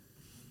je?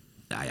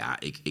 Nou ja,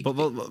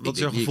 wat is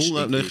jouw gevoel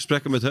na de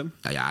gesprekken met hem?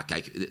 Nou ja,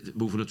 kijk, we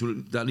hoeven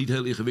natuurlijk daar niet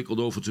heel ingewikkeld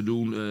over te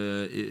doen.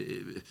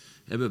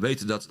 We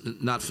weten dat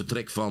na het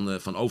vertrek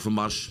van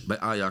Overmars bij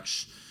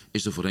Ajax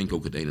is er voor Henk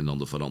ook het een en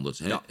ander veranderd.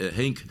 Ja.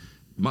 Henk,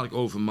 Mark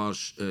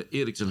Overmars,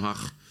 Erik ten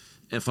Hag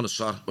en Van der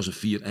Sar was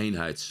een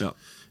 4-eenheid. Ja.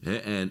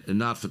 En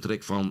na het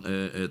vertrek van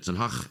ten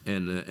Hag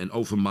en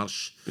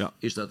Overmars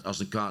is dat als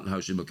een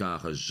kaartenhuis in elkaar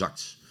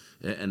gezakt.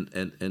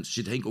 En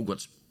zit Henk ook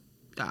wat...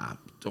 Ja,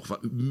 toch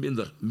wat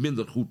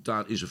minder goed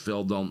daar in zijn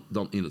vel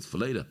dan in het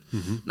verleden.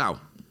 Mm-hmm. Nou,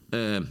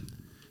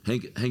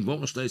 Henk woont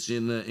nog steeds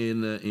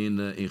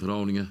in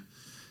Groningen.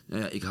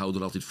 Ik hou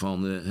er altijd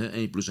van.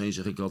 1 + 1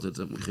 zeg ik altijd,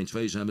 dat moet geen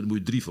 2 zijn, maar daar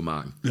moet je 3 van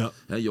maken. Ja.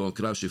 Johan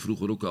Cruijff zei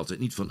vroeger ook altijd,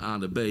 niet van A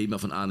naar B, maar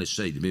van A naar C.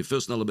 Dan ben je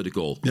veel sneller bij de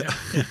goal. Ja.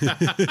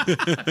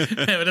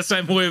 Maar dat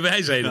zijn mooie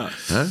wijsheden.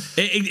 Ja.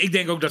 Ik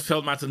denk ook dat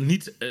Veldmate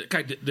niet...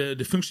 kijk,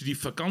 de functie die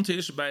vakant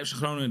is bij FC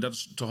Groningen, dat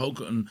is toch ook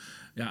een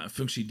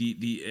functie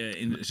die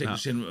in zekere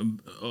zin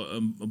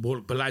een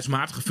behoorlijk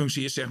beleidsmatige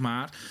functie is, zeg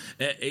maar.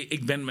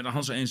 Ik ben met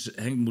Hans eens,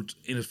 Henk moet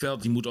in het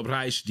veld, die moet op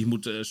reis, die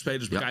moet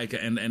spelers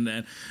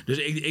bekijken. Dus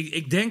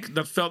ik denk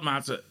dat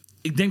Veldmate...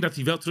 Ik denk dat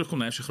hij wel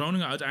terugkomt naar FC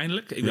Groningen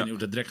uiteindelijk. Ik weet niet of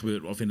dat direct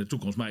gebeurt of in de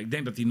toekomst. Maar ik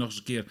denk dat hij nog eens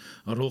een keer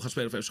een rol gaat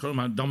spelen voor FC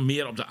Groningen. Maar dan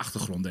meer op de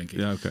achtergrond, denk ik.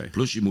 Ja, okay.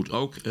 Plus je moet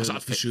ook... als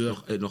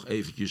adviseur. Nog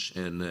eventjes.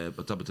 En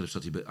wat dat betreft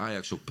staat hij bij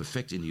Ajax ook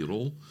perfect in die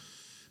rol.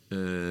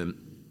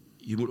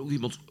 Je moet ook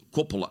iemand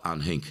koppelen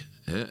aan Henk.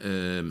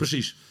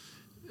 Precies.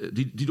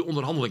 die de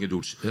onderhandelingen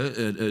doet.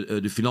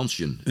 De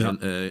financiën. Ja.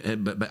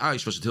 En, bij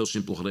Ajax was het heel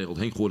simpel geregeld.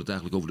 Henk gooide het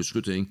eigenlijk over de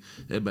schutting.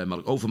 Bij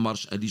Mark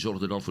Overmars. En die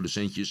zorgde dan voor de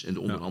centjes en de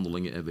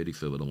onderhandelingen. En weet ik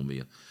veel wat allemaal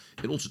meer.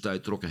 In onze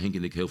tijd trokken Henk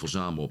en ik heel veel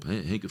samen op.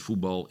 Henk het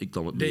voetbal, ik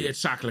dan het meer. Het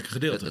zakelijke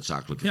gedeelte. Het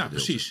zakelijke ja,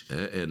 gedeelte. Precies.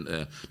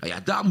 En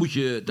daar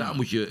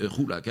moet je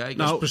goed naar kijken.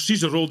 Dat is precies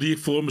de rol die ik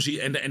voor me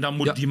zie. En dan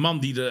moet die man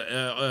die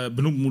er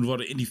benoemd moet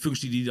worden in die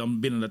functie die dan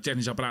binnen het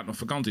technisch apparaat nog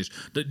vakant is.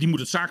 Die moet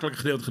het zakelijke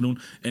gedeelte gaan doen.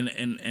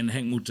 En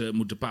Henk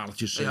moet de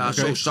paletjes...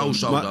 Zo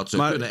zou dat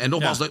kunnen. En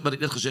nogmaals, wat ik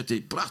net gezegd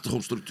heb, prachtig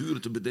om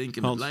structuren te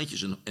bedenken met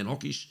lijntjes en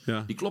hokjes.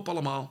 Ja. Die kloppen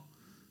allemaal.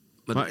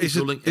 Maar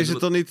is het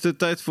dan niet de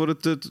tijd voor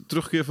het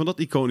terugkeer van dat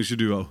iconische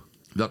duo?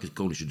 Welk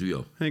iconische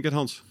duo? Henk en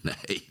Hans.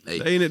 Nee.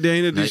 De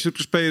ene die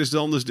superspeler is,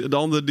 de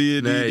ander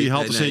die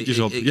haalt de centjes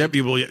op.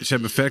 Ze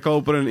hebben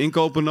verkoper en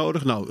inkoper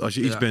nodig. Nou, als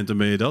je iets bent, dan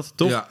ben je dat,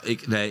 toch? Ja,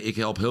 ik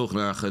help heel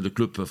graag de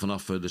club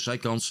vanaf de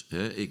zijkant.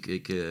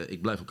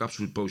 Ik blijf ook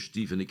absoluut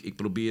positief. En ik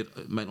probeer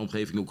mijn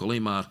omgeving ook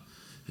alleen maar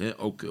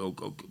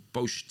ook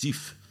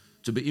positief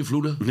te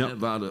beïnvloeden. Ja.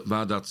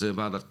 Waar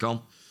dat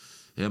kan.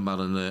 Ja, maar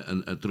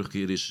een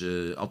terugkeer is,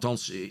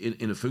 althans in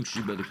een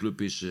functie bij de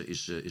club, is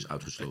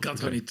uitgesloten.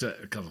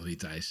 Kan toch niet,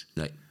 Thijs?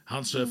 Nee.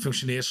 Hans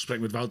functioneert gesprek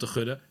met Wouter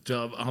Gudde.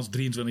 Terwijl Hans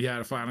 23 jaar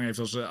ervaring heeft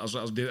als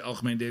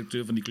algemeen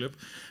directeur van die club.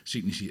 Zie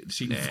ik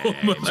niet voor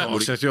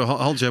me.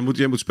 Hans,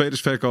 jij moet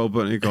spelers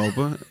verkopen en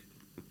inkopen.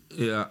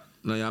 Ja.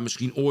 Nou ja,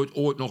 misschien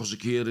ooit nog eens een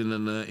keer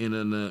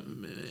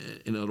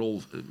in een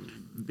rol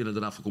binnen de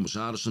Raad van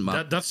Commissarissen.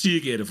 Maar dat zie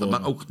ik eerder voor.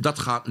 Maar ook dat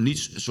gaat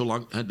niet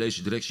zolang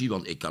deze directie.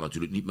 Want ik kan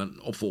natuurlijk niet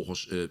mijn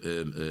opvolgers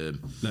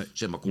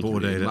zeg maar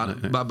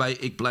controleren. Waarbij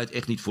ik pleit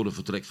echt niet voor een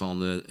vertrek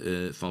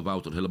van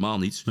Wouter. Helemaal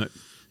niet. Nee.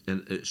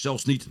 En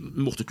zelfs niet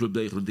mocht de club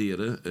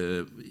degraderen.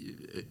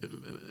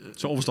 Het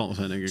zou onverstandig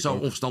zijn, denk ik. Het zou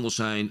onverstandig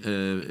zijn.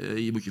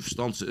 Je moet je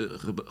verstand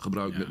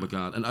gebruiken met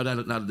elkaar. En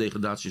uiteindelijk na de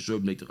degradatie in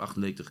 97,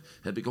 98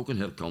 heb ik ook een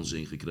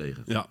herkansing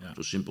gekregen. Ja.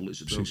 Zo simpel is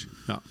het. Precies. Ook.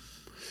 Ja.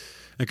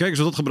 En kijk eens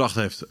wat dat gebracht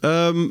heeft.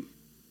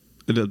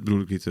 Dat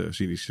bedoel ik niet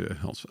cynisch,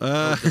 Hans.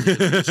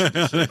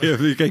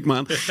 Je keek me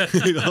aan.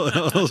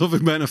 Alsof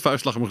ik bijna een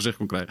vuistslag in mijn gezicht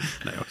kon krijgen.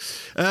 Nee,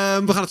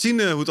 we gaan het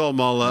zien hoe het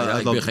allemaal...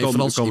 ik ben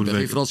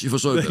geen Fransje van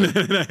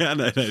Zeumeren.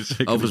 Nee,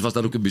 overigens was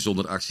dat ook een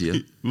bijzondere actie.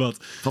 Hè? Wat?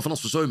 Van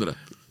Frans van Zeumeren.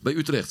 Bij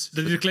Utrecht.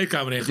 Dat in de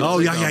kleedkamer heen.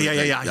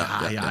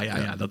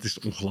 Ja, dat is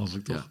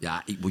ongelooflijk, toch?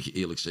 Ja, ik moet je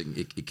eerlijk zeggen.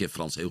 Ik ken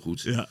Frans heel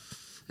goed. Ja.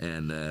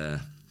 En...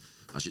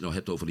 als je het nou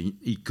hebt over een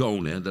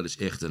icoon, hè, dat is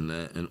echt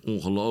een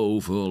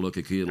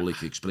ongelofelijke kerel.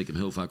 Ik spreek hem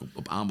heel vaak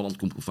op aanbeland,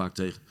 kom ik hem vaak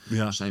tegen.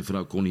 Ja. Zijn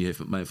vrouw Connie heeft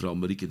met mijn vrouw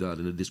Marieke daar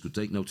in de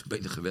discotheek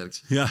notabene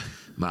gewerkt. Ja.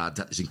 Maar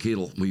dat is een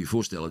kerel, moet je je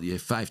voorstellen, die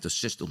heeft 50,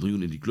 60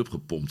 miljoen in die club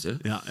gepompt. Hè?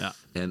 Ja.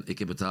 En ik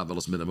heb het daar wel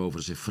eens met hem over.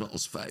 Hij zegt,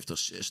 Frans, 50,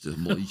 60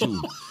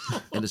 miljoen.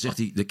 En dan zegt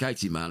hij, dan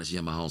kijkt hij maar en dan zegt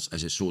hij, ja, maar Hans, hij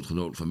zegt,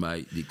 soortgenoten van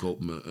mij, die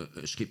kopen me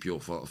een schipje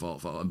of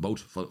van een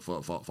boot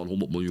van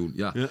 100 miljoen.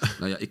 Ja.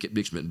 Nou ja, ik heb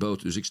niks met een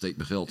boot, dus ik steek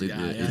mijn geld in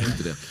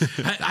Utrecht.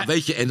 Ja,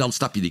 weet je, en dan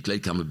stap je die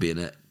kleedkamer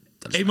binnen.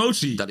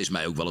 Emotie. Dat is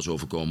mij ook wel eens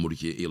overkomen, moet ik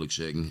je eerlijk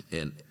zeggen.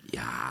 En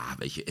ja,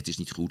 weet je, het is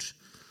niet goed.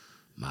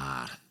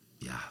 Maar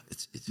ja,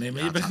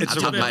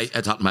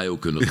 het had mij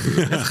ook kunnen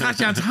gebeuren. Het gaat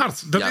je aan het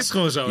hart. Dat is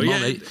gewoon zo.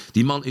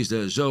 Die man is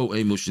er zo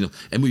emotioneel.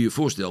 En moet je je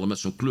voorstellen, met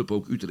zo'n club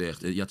ook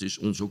Utrecht. Ja, het is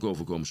ons ook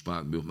overkomen,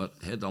 Spakenburg. Maar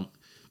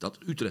dat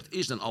Utrecht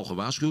is dan al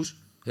gewaarschuwd.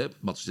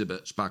 Want ze hebben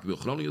Spakenburg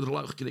Groningen er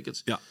al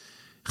geknikkerd. Ja.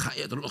 Ga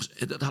je er nog?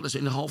 Dat hadden ze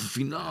in de halve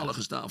finale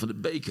gestaan van de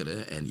beker. Hè?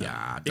 En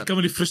ik kan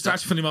me die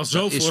frustratie van die man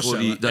zo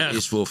voorstellen. Dat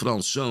is voor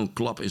Frans zo'n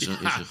klap in zijn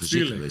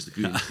gezicht geweest. Dat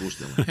kun je je niet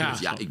voorstellen. Ja.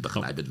 Dus ik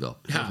begrijp het wel.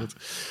 Ja.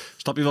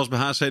 Stap je wel eens bij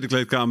HC de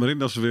kleedkamer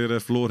in als ze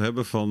weer verloren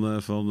hebben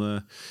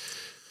van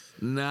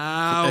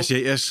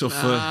SJS?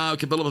 Of, ik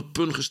heb wel op het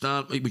punt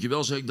gestaan. Maar ik moet je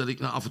wel zeggen dat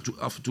ik af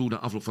en toe na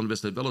afloop van de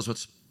wedstrijd wel eens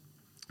wat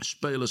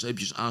spelers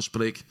eventjes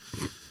aanspreek.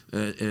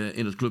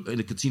 In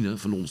de kantine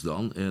van ons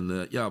dan.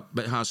 En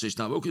bij HC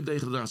staan we ook in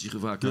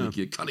degradatiegevaar,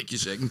 kan ik je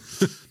zeggen.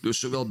 Dus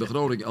zowel bij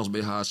Groningen als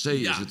bij HC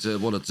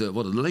wordt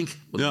het link.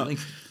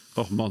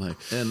 Och man, hé.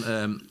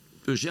 En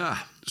dus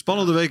ja.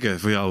 Spannende weken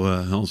voor jou,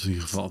 Hans, in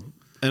ieder geval.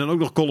 En dan ook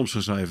nog columns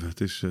gaan schrijven.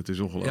 Het is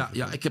ongelooflijk.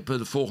 Ja, ik heb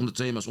de volgende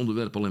thema's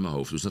onderwerp al in mijn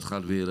hoofd. Dus dat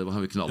gaat we gaan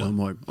weer knallen. Ja,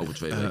 mooi. Over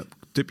 2 weken.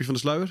 Tipje van de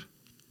sluier?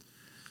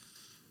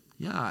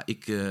 Ja,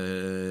 ik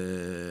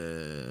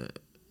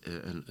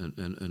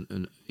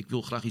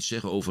wil graag iets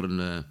zeggen over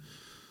een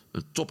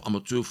top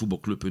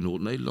amateurvoetbalclub in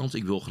Noord-Nederland.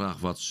 Ik wil graag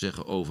wat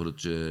zeggen over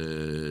het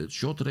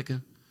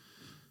shorttrekken.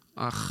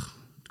 Ach,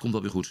 het komt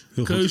wel weer goed.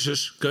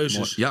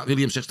 Keuzes. Ja,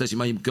 William zegt steeds,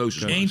 maar je moet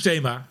keuzes maken. Eén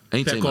thema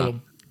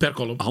per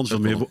column.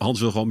 Hans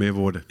wil gewoon meer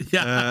woorden.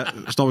 Ja.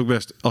 Snap ik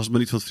best. Als het maar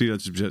niet van het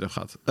freelancers bezet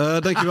gaat.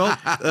 Dankjewel.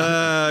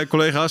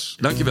 Collega's.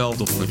 Dankjewel.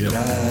 Tot volgende keer.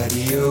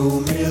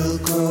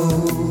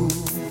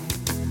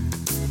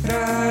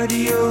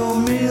 Radio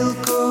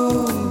Milko.